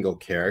every single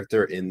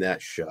character in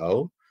that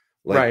show.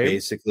 Like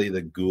basically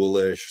the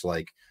ghoulish,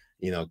 like,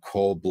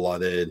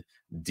 cold-blooded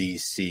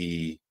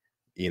DC,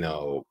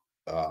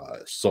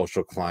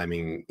 social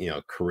climbing,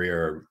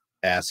 career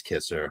ass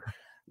kisser.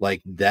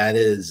 Like that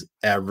is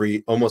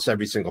almost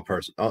every single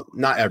person,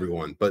 not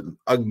everyone, but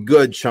a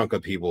good chunk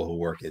of people who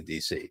work in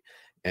DC.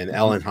 And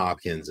Ellen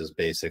Hopkins is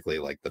basically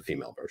like the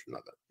female version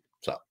of it.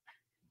 So,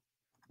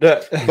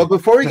 but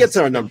before we get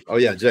to our number,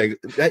 Jay,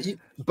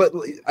 but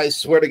I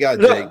swear to God,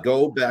 Jay,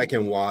 go back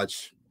and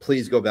watch.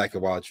 Please go back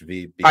and watch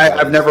Veep.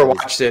 I've never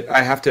watched it.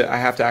 I have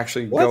to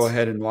actually go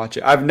ahead and watch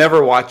it. I've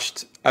never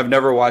watched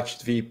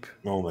Veep.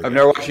 Oh my God. I've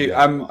never watched it.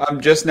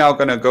 I'm just now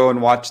gonna go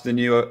and watch the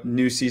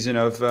new season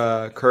of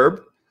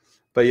Curb.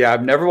 But yeah,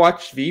 I've never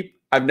watched Veep.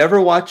 I've never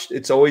watched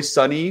It's Always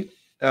Sunny.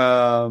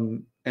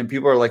 And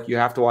people are like, you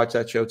have to watch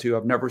that show too.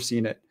 I've never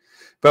seen it.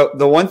 But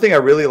the one thing I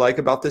really like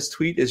about this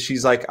tweet is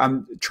she's like,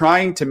 I'm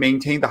trying to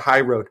maintain the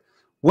high road.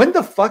 When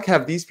the fuck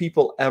have these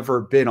people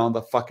ever been on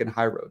the fucking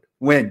high road?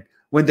 When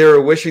they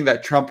were wishing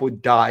that Trump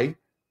would die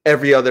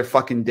every other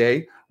fucking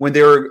day, when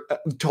they were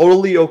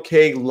totally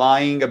okay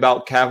lying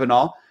about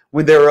Kavanaugh,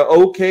 when they were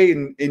okay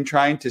in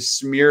trying to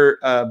smear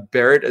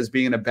Barrett as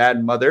being a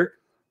bad mother,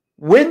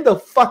 when the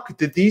fuck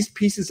did these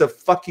pieces of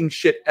fucking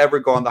shit ever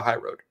go on the high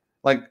road?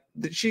 Like,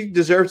 she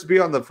deserves to be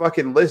on the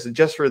fucking list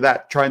just for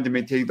that, trying to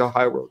maintain the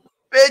high road.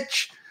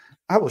 Bitch,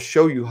 I will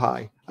show you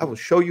high. I will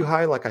show you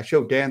high like I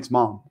showed Dan's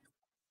mom.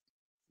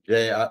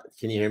 Jay,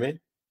 can you hear me?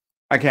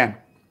 I can.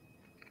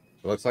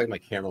 It looks like my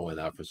camera went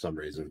out for some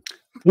reason.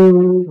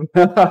 We're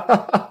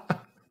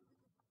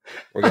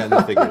getting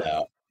it figured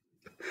out.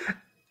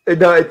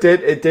 No, it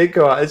did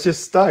go out. It's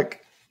just stuck.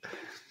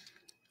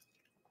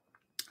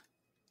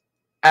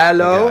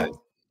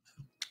 Hello?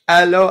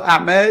 Hello,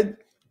 Ahmed?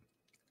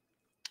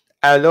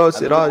 Hello,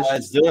 Siraj.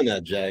 It's doing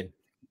that, Jay.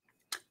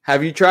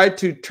 Have you tried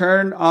to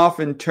turn off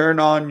and turn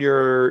on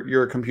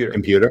your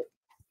computer?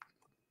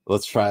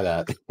 Let's try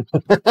that.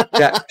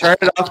 Yeah, turn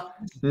it off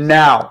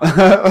now.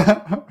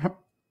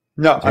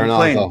 No, turn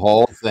off the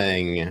whole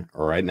thing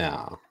right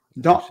now.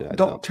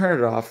 Don't turn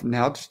it off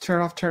now. Just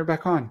turn it off, turn it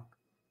back on.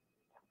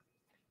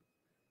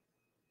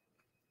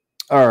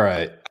 All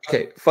right.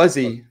 Okay,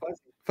 Fuzzy.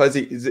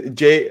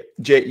 Jay.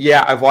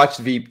 Yeah, I've watched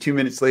Veep. 2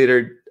 minutes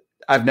later,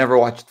 I've never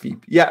watched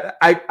Veep. Yeah,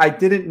 I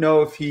didn't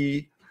know if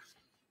he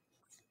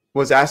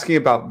was asking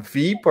about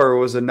Veep or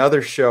was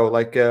another show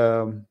like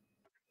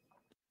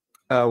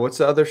what's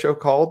the other show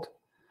called?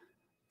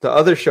 The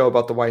other show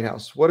about the White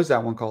House. What is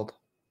that one called?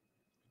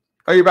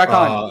 Oh, you're back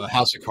on.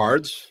 House of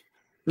Cards?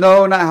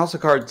 No, not House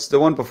of Cards. The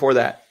one before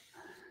that.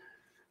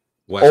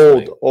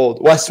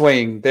 Old West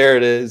Wing. There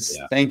it is.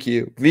 Yeah. Thank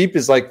you. Veep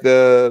is like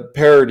the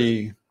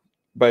parody,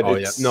 but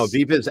no,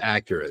 Veep is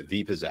accurate.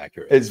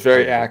 It's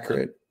very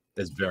accurate.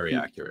 It's very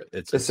accurate.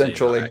 It's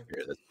essentially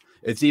accurate.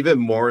 It's even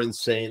more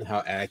insane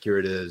how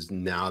accurate it is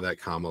now that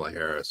Kamala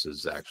Harris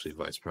is actually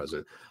vice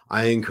president.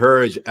 I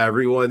encourage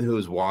everyone who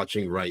is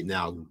watching right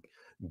now,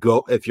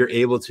 Go, if you're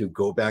able to,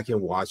 go back and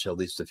watch at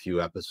least a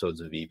few episodes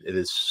of Eve. It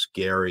is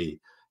scary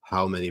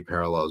how many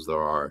parallels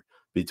there are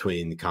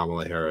between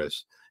Kamala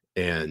Harris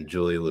and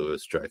Julie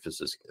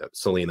Louis-Dreyfus's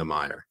Selena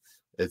Meyer.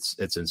 It's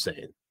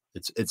insane.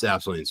 It's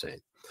absolutely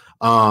insane.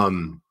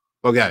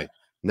 Okay.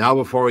 Now,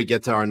 before we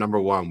get to our number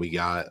one, we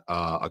got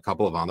a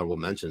couple of honorable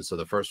mentions. So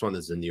the first one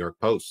is the New York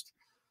Post.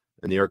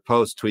 The New York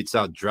Post tweets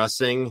out,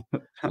 dressing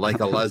like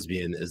a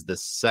lesbian is the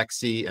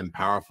sexy and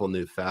powerful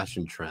new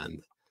fashion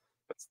trend.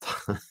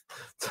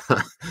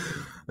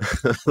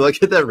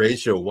 Look at that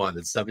ratio, one.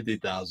 It's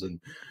 70,000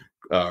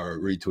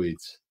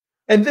 retweets.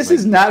 And this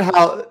is not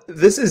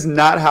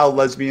how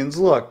lesbians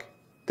look.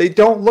 They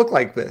don't look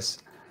like this.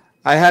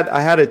 I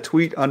had a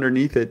tweet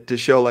underneath it to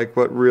show like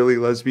what really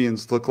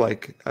lesbians look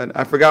like. And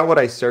I forgot what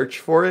I searched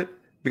for it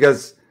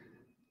because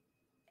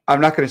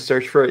I'm not going to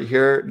search for it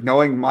here.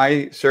 Knowing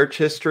my search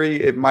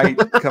history, it might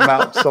come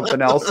out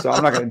something else, so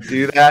I'm not going to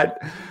do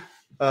that.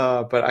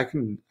 But I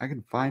can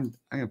find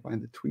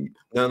the tweet.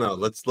 No,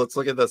 let's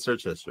look at that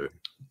search history.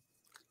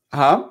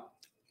 Huh?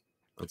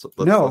 Let's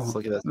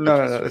look at that.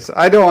 No.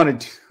 I don't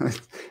want to.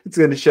 It's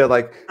going to show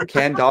like,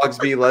 can dogs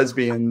be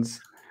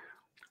lesbians?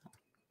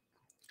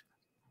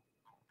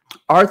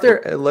 Are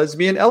there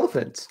lesbian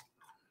elephants?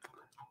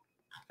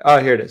 Oh,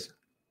 here it is.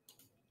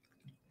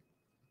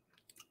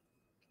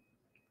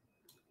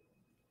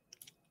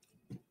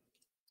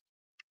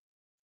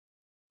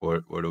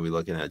 What are we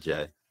looking at,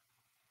 Jay?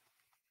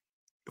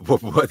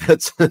 What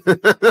that's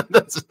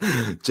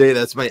Jay,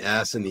 that's my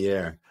ass in the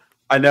air.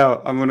 I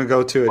know. I'm gonna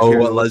go to it. Oh,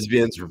 what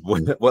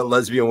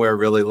lesbian wear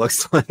really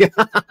looks like.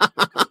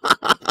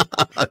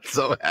 That's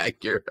so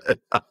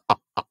accurate.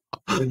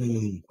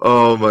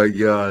 Oh my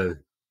god.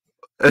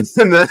 That's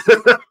how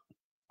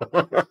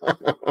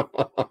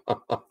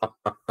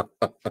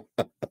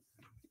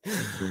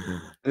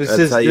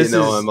you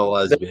know I'm a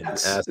lesbian.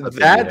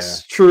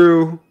 That's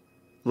true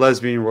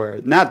lesbian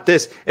wear. Not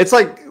this. It's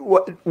like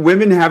what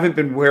women haven't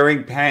been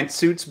wearing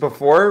pantsuits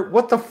before.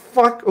 What the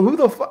fuck? Who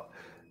the fuck?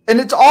 And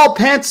it's all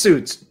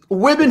pantsuits.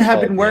 Women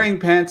have been wearing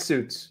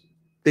pantsuits.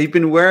 They've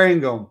been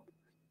wearing them.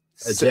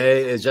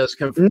 Jay is just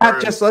confirmed.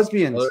 Not just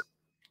lesbians.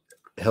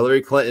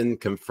 Hillary Clinton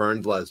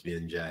confirmed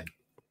lesbian, Jay.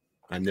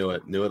 I knew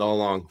it. Knew it all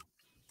along.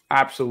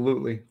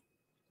 Absolutely.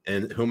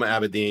 And Huma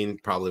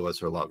Abedin probably was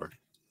her lover.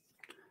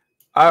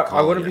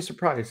 I wouldn't be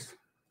surprised.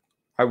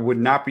 I would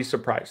not be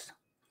surprised.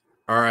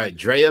 All right.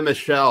 Drea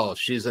Michelle.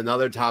 She's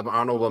another top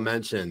honorable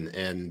mention.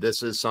 And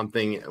this is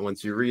something,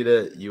 once you read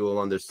it, you will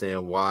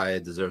understand why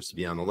it deserves to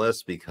be on the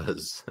list,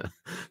 because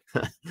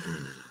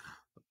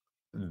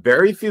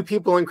very few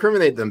people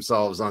incriminate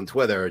themselves on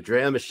Twitter.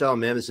 Drea Michelle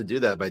managed to do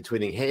that by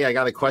tweeting, "Hey, I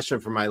got a question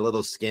for my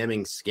little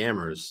scamming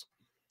scammers.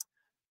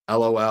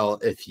 LOL,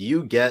 if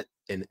you get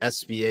an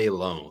SBA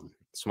loan,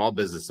 Small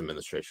Business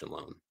Administration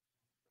loan,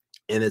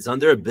 and it's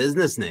under a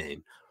business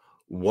name,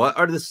 what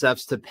are the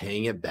steps to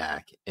paying it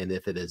back? And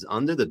if it is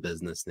under the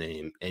business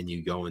name and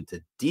you go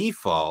into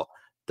default,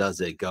 does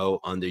it go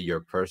under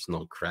your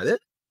personal credit?"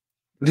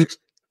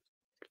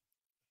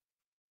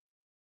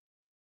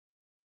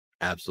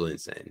 Absolutely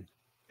insane.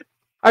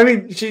 I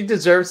mean, she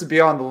deserves to be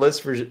on the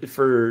list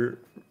for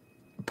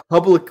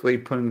publicly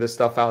putting this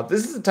stuff out.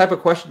 This is the type of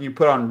question you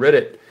put on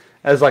Reddit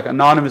as like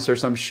anonymous or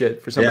some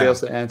shit for somebody else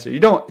to answer. You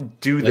don't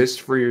do this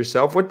for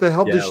yourself. What the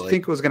hell did you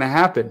think was going to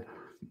happen?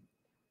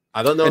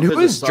 I don't know if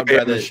there's a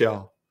subreddit.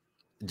 Michelle?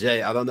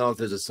 Jay, I don't know if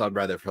there's a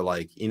subreddit for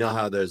like, you know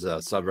how there's a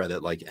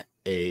subreddit like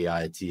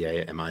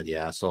AITA, am I the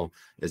asshole?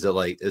 Is it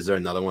like, is there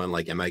another one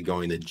like, am I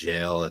going to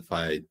jail if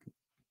I,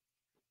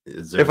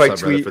 is there a subreddit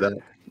tweet, for that?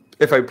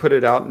 If I put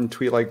it out and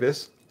tweet like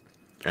this?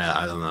 Yeah,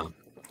 I don't know.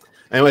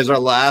 Anyways, our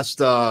last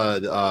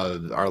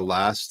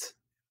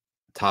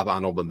top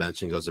honorable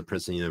mention goes to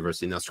Princeton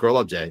University. Now scroll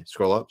up, Jay.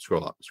 Scroll up.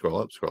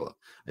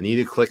 I need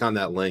you to click on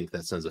that link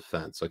that says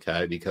offense,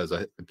 okay? Because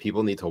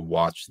people need to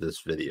watch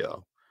this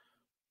video.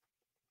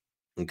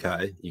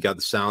 Okay, you got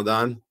the sound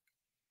on?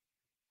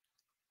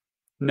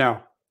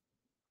 No,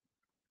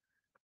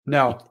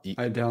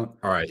 I don't.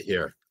 All right,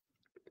 here.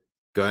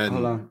 Go ahead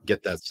Hold and on.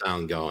 get that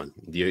sound going.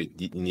 You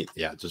need,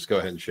 just go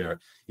ahead and share it.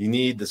 You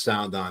need the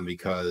sound on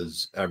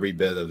because every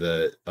bit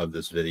of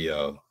this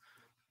video,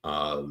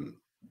 God,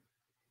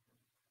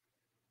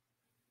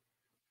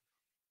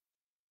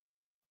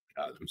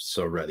 I'm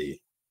so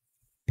ready.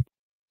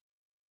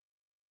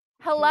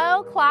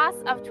 Hello, class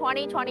of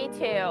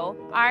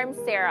 2022. I'm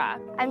Sarah.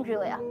 I'm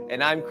Julia.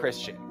 And I'm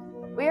Christian.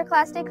 We are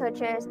Class Day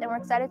co-chairs, and we're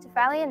excited to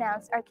finally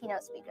announce our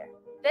keynote speaker.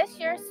 This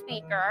year's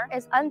speaker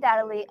is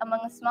undoubtedly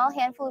among a small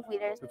handful of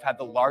leaders who've had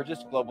the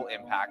largest global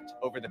impact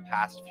over the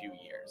past few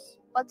years.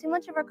 While too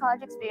much of our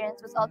college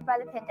experience was altered by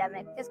the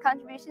pandemic, his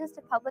contributions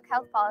to public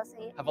health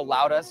policy have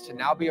allowed us to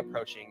now be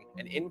approaching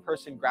an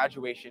in-person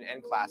graduation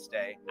and class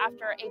day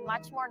after a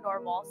much more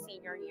normal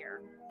senior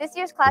year. This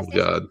year's Class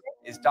Day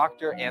is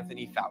Dr.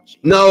 Anthony Fauci.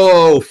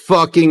 No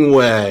fucking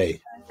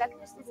way.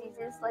 infectious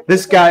diseases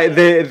This guy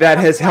that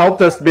has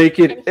helped us make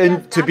it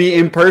to be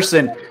in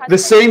person. The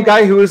same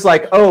guy who was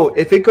like, oh,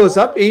 if it goes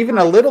up even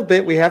a little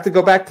bit, we have to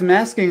go back to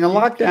masking and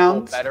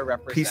lockdowns.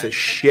 Piece of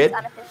shit.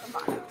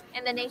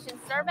 In the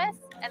nation's service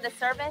and the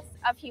service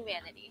of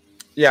humanity.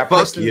 Yeah,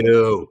 fuck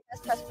you.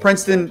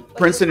 Princeton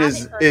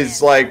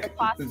is like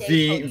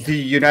the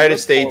United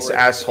States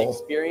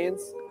asshole.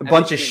 A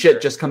bunch of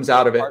shit just comes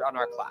out of it.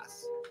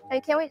 I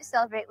can't wait to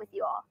celebrate with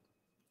you all.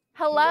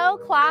 Hello,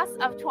 class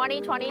of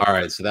 2020. All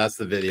right, so that's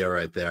the video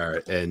right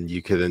there, and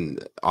you can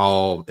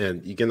all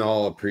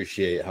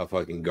appreciate how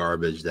fucking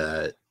garbage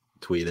that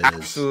tweet is.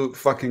 Absolute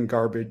fucking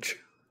garbage.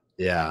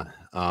 Yeah.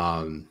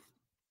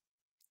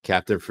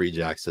 Captain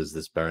Freejack says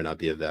this better not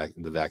be the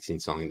vaccine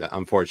song. That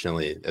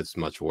unfortunately, it's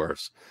much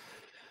worse.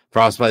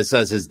 Frostbite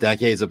says his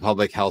decades of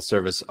public health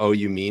service. Oh,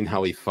 you mean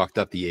how he fucked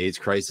up the AIDS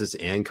crisis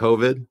and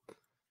COVID?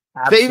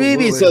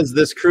 Baby says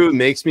this crew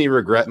makes me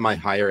regret my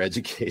higher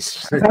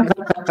education.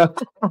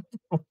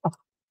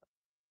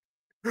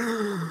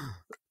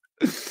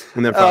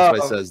 And then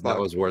Frostbite says that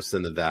was worse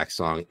than the Vax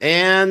song.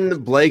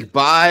 And Blake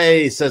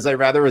Bye says I'd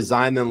rather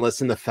resign than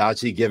listen to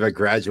Fauci give a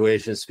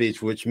graduation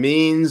speech, which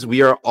means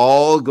we are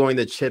all going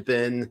to chip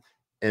in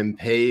and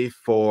pay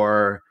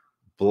for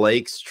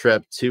Blake's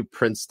trip to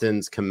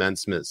Princeton's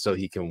commencement so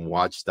he can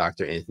watch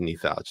Dr. Anthony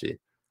Fauci.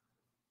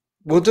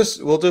 We'll just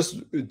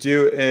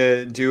do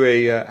a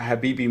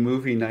Habibi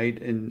movie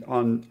night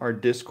on our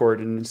Discord,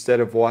 and instead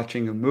of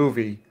watching a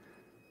movie,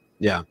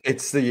 yeah,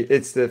 it's the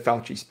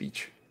Fauci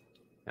speech.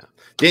 Yeah.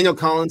 Daniel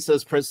Collins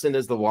says Princeton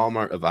is the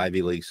Walmart of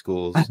Ivy League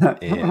schools,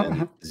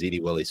 and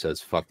ZD Willie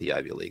says fuck the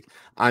Ivy League.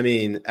 I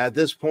mean, at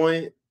this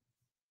point,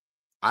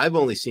 I've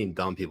only seen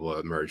dumb people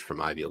emerge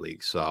from Ivy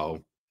League,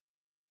 so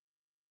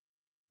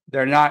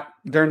they're not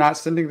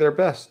sending their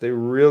best. They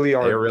really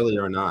are. They really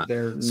are not.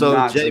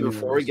 So Jay,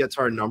 before we get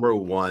to our number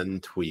one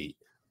tweet,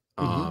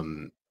 I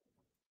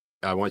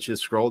want you to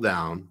scroll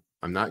down.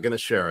 I'm not going to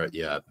share it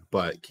yet,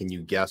 but can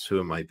you guess who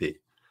it might be?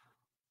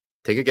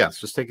 Take a guess.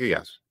 Just take a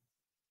guess.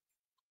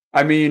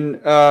 I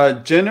mean,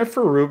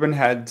 Jennifer Rubin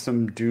had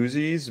some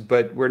doozies,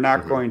 but we're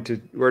not going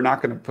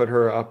to put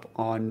her up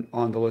on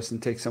the list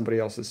and take somebody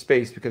else's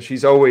space because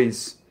she's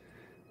always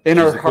in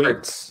our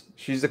hearts.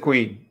 She's the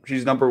queen.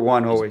 She's number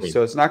one always.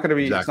 So it's not going to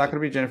be It's not going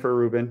to be Jennifer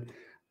Rubin.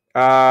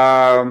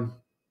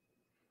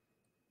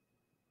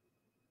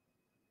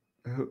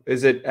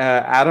 Is it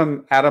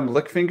Adam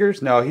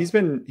Lickfingers? No, he's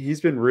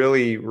been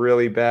really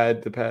really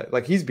bad.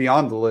 Like he's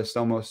beyond the list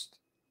almost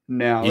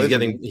now. He's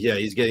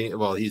getting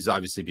well. He's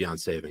obviously beyond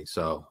saving.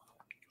 So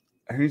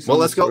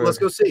let's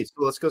go see.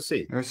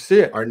 Let's see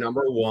it. Our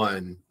number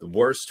one, the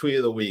worst tweet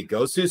of the week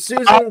goes to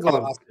Susan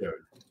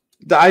Gloucester.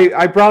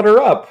 I brought her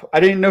up.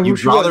 I didn't know who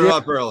she was. You brought her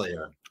up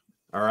earlier.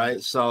 All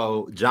right.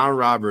 So John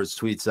Roberts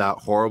tweets out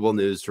horrible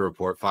news to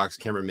report Fox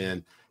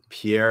cameraman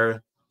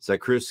Pierre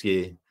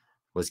Zakrzewski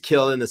was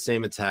killed in the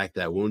same attack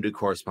that wounded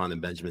correspondent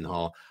Benjamin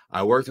Hall.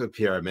 I worked with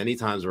Pierre many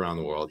times around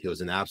the world. He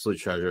was an absolute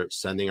treasure,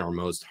 sending our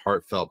most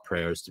heartfelt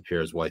prayers to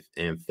Pierre's wife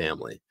and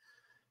family.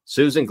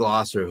 Susan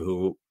Gloucester,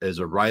 who is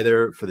a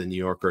writer for The New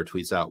Yorker,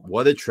 tweets out,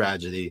 what a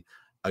tragedy.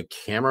 A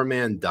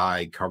cameraman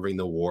died covering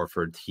the war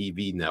for a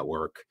TV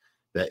network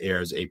that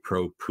airs a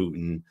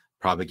pro-Putin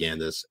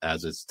propagandist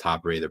as its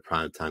top-rated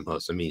primetime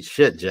host. I mean,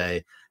 shit,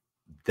 Jay,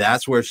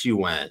 that's where she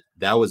went.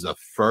 That was the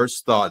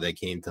first thought that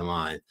came to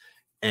mind.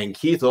 And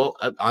Keith,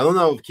 I don't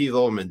know if Keith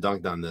Olbermann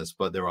dunked on this,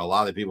 but there were a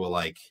lot of people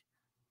like,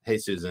 hey,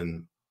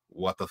 Susan,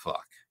 what the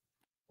fuck?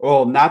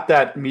 Well, not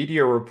that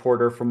media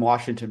reporter from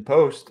Washington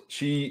Post.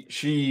 She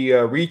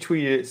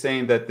retweeted it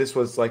saying that this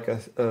was like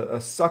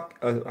a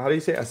succulent?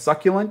 A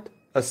succulent.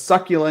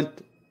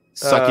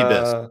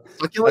 Succubus.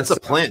 Succulent's a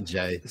plant,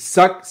 Jay.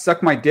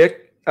 Suck my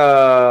dick.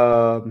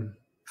 No,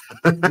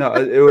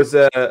 it was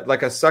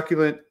like a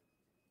succulent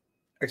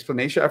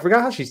explanation. I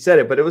forgot how she said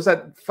it, but it was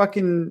that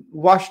fucking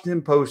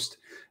Washington Post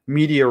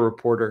media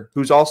reporter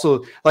who's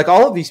also like,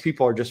 all of these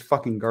people are just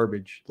fucking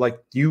garbage. Like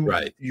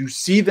you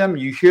see them,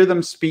 you hear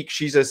them speak.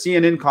 She's a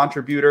CNN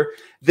contributor.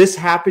 This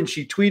happened.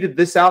 She tweeted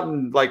this out,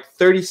 and like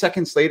 30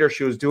 seconds later,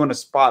 she was doing a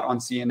spot on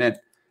CNN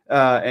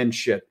and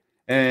shit.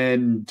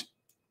 And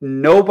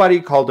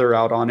nobody called her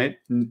out on it.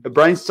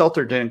 Brian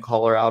Stelter didn't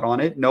call her out on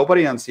it.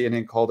 Nobody on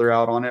CNN called her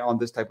out on it, on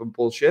this type of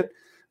bullshit.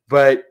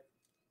 But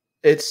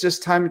it's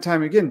just time and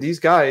time again, these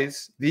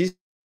guys, these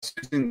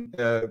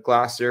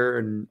Glasser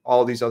and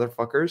all these other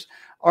fuckers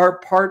are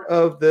part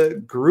of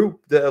the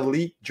group, the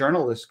elite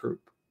journalist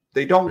group.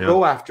 They don't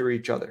go after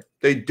each other.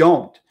 They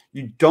don't.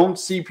 You don't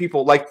see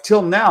people like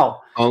till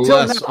now.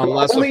 Unless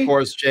of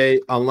course, Jay,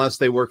 unless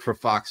they work for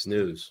Fox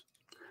News.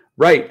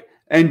 Right.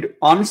 And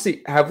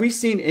honestly, have we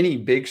seen any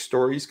big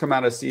stories come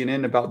out of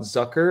CNN about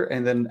Zucker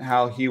and then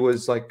how he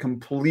was like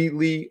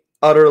completely,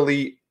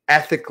 utterly,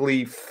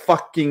 ethically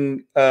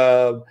fucking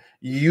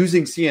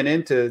using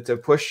CNN to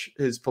push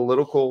his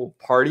political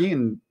party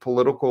and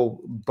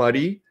political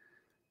buddy?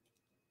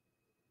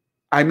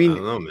 I mean, I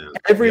don't know, man.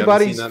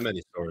 Everybody's seen that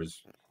many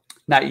stories.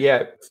 Not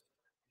yet.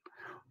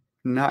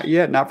 Not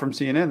yet. Not from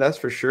CNN, that's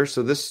for sure.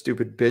 So this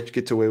stupid bitch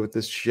gets away with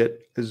this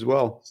shit as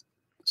well.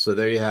 So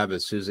there you have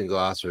it. Susan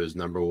Glasser is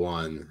number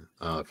one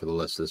for the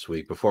list this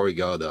week. Before we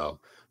go, though,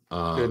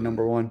 Good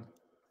number one.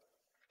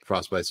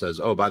 Frostbite says,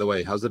 "Oh, by the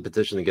way, how's the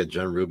petition to get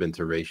Jen Rubin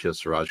to ratio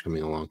Siraj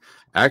coming along?"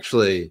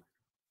 Actually,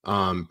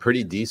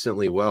 pretty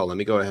decently well. Let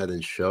me go ahead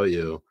and show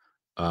you.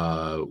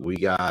 We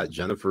got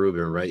Jennifer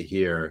Rubin right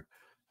here.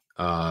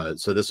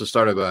 So this was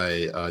started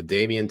by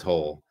Damian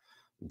Toll.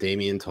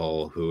 Damian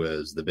Toll, who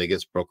is the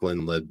biggest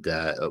Brooklyn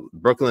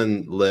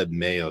Lib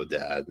Mayo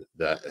dad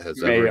that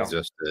has ever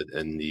existed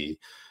in the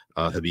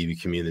Habibi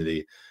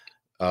community,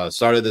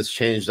 started this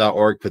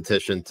change.org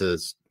petition to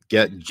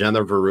get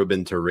Jennifer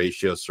Rubin to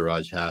ratio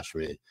Siraj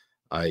Hashmi,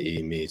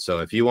 i.e. me. So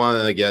if you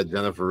want to get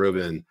Jennifer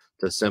Rubin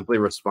to simply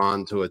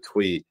respond to a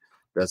tweet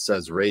that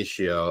says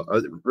ratio,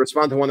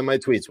 respond to one of my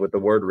tweets with the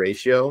word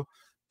ratio,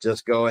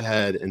 just go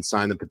ahead and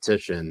sign the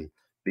petition,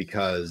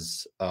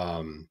 because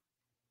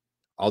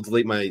I'll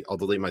delete my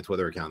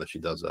Twitter account if she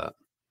does that.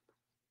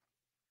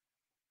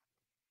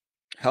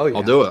 Hell yeah.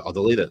 I'll do it. I'll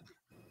delete it.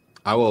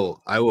 I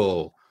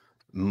will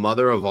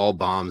mother of all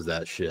bombs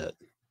that shit.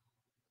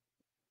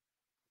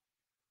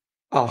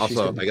 Oh,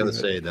 also, I gotta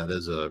say that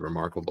is a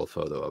remarkable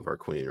photo of our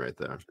queen right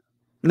there.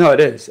 No, it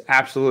is.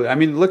 Absolutely. I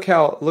mean, look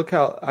how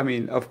I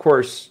mean, of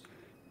course,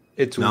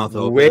 it's Mouth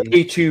way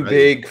open, too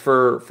big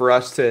for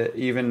us to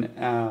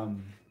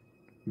even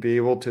be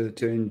able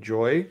to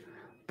enjoy,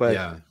 but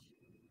yeah,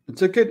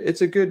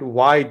 it's a good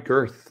wide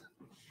girth.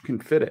 You can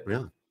fit it.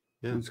 Yeah.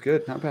 It's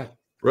good. Not bad.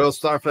 Royal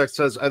Starfax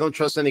says, "I don't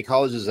trust any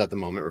colleges at the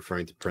moment,"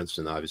 referring to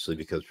Princeton, obviously,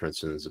 because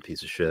Princeton is a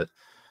piece of shit.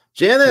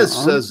 Janice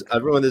says,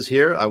 "Everyone is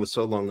here. I was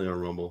so lonely on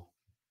Rumble."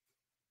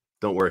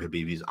 Don't worry,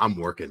 Habibis. I'm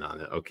working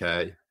on it.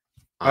 Okay.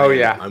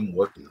 I'm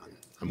working on it.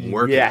 I'm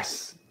working.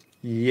 Yes.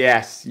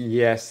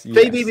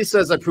 Baby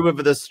says, "I approve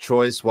of this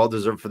choice. Well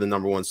deserved for the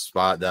number one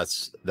spot."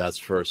 That's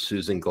for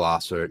Susan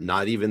Glasser.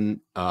 Not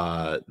even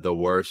the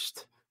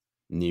worst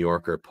New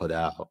Yorker put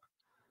out.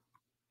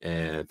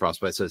 And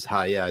Frostbite says,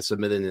 "Hi, yeah, I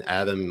submitted an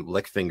Adam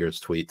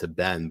Lickfingers tweet to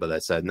Ben, but I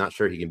said not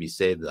sure he can be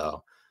saved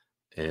though."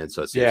 And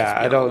so it's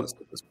I don't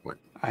at this point.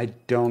 I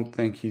don't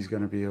think he's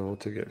going to be able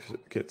to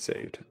get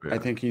saved. Yeah. I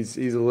think he's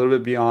a little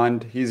bit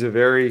beyond. He's a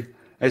very,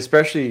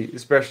 especially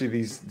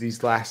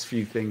these last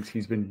few things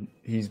he's been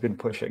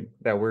pushing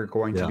that we're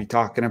going to be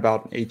talking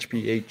about in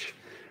HPH.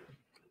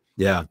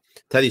 Yeah.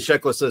 Teddy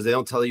Sheckler says, "They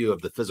don't tell you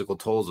of the physical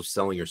tolls of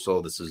selling your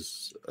soul." This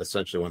is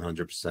essentially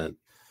 100%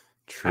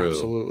 true.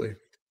 Absolutely.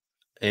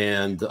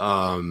 And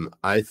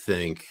I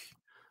think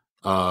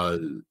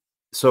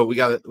so we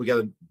got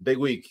a big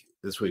week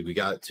this week. We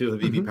got 2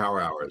 Habibi Power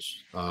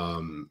Hours.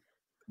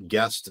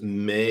 Guest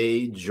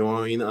may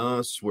join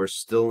us. We're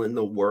still in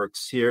the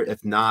works here.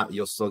 If not,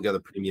 you'll still get a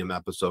premium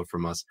episode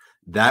from us.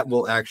 That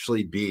will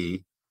actually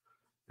be,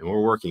 and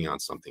we're working on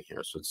something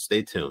here, so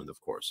stay tuned,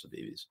 of course,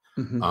 Habibis.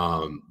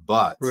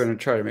 But we're going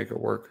to try to make it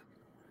work.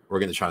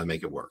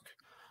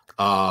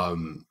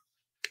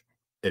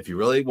 If you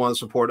really want to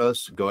support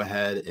us, go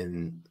ahead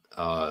and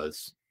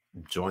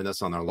join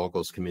us on our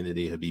locals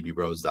community,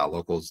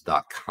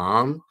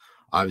 habibibros.locals.com.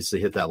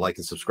 Obviously, hit that like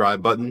and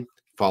subscribe button.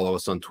 Follow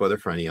us on Twitter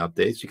for any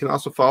updates. You can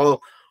also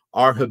follow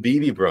our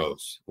Habibi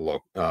Bros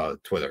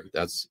Twitter.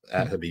 That's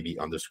at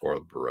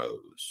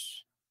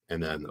Habibi_Bros.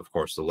 And then, of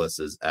course, the list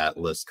is at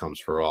List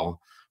Comes for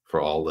all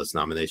list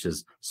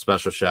nominations.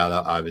 Special shout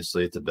out,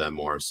 obviously, to Ben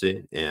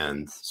Morrissey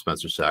and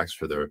Spencer Sachs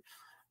for their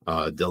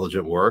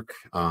diligent work.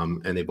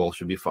 And they both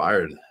should be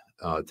fired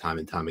time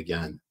and time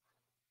again.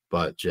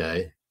 But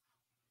Jay,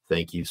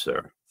 thank you,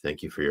 sir.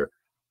 Thank you for your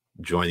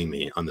joining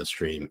me on the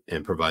stream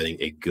and providing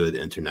a good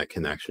internet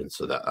connection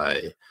so that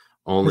I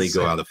only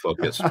go out of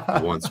focus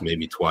once,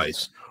 maybe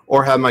twice,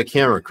 or have my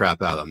camera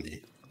crap out on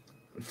me.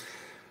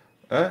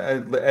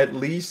 At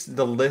least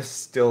the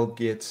list still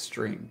gets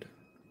streamed.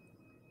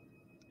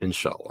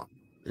 Inshallah.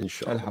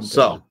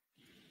 So,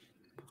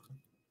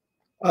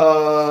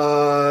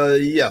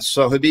 yes.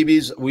 So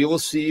Habibis, we will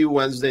see you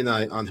Wednesday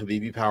night on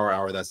Habibi Power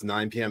Hour. That's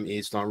 9 p.m.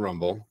 East on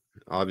Rumble.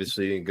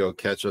 Obviously, you can go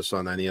catch us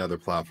on any other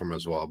platform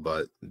as well.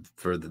 But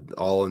for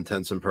all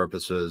intents and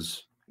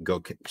purposes,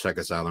 go check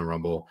us out on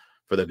Rumble.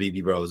 For the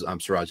Habibi Bros, I'm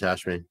Siraj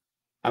Hashmi.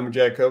 I'm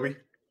Jay Kobbe.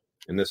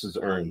 And this is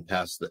Ern.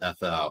 Pass the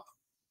F out.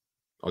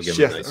 I'll give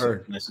him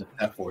a nice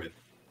F for you.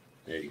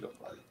 There you go,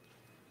 buddy.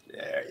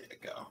 There you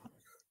go.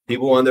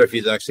 People wonder if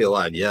he's actually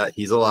alive. Yeah,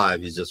 he's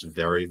alive. He's just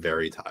very,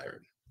 very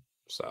tired.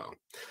 So,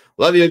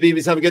 love you,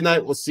 Habibis. Have a good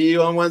night. We'll see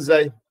you on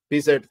Wednesday.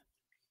 Peace out.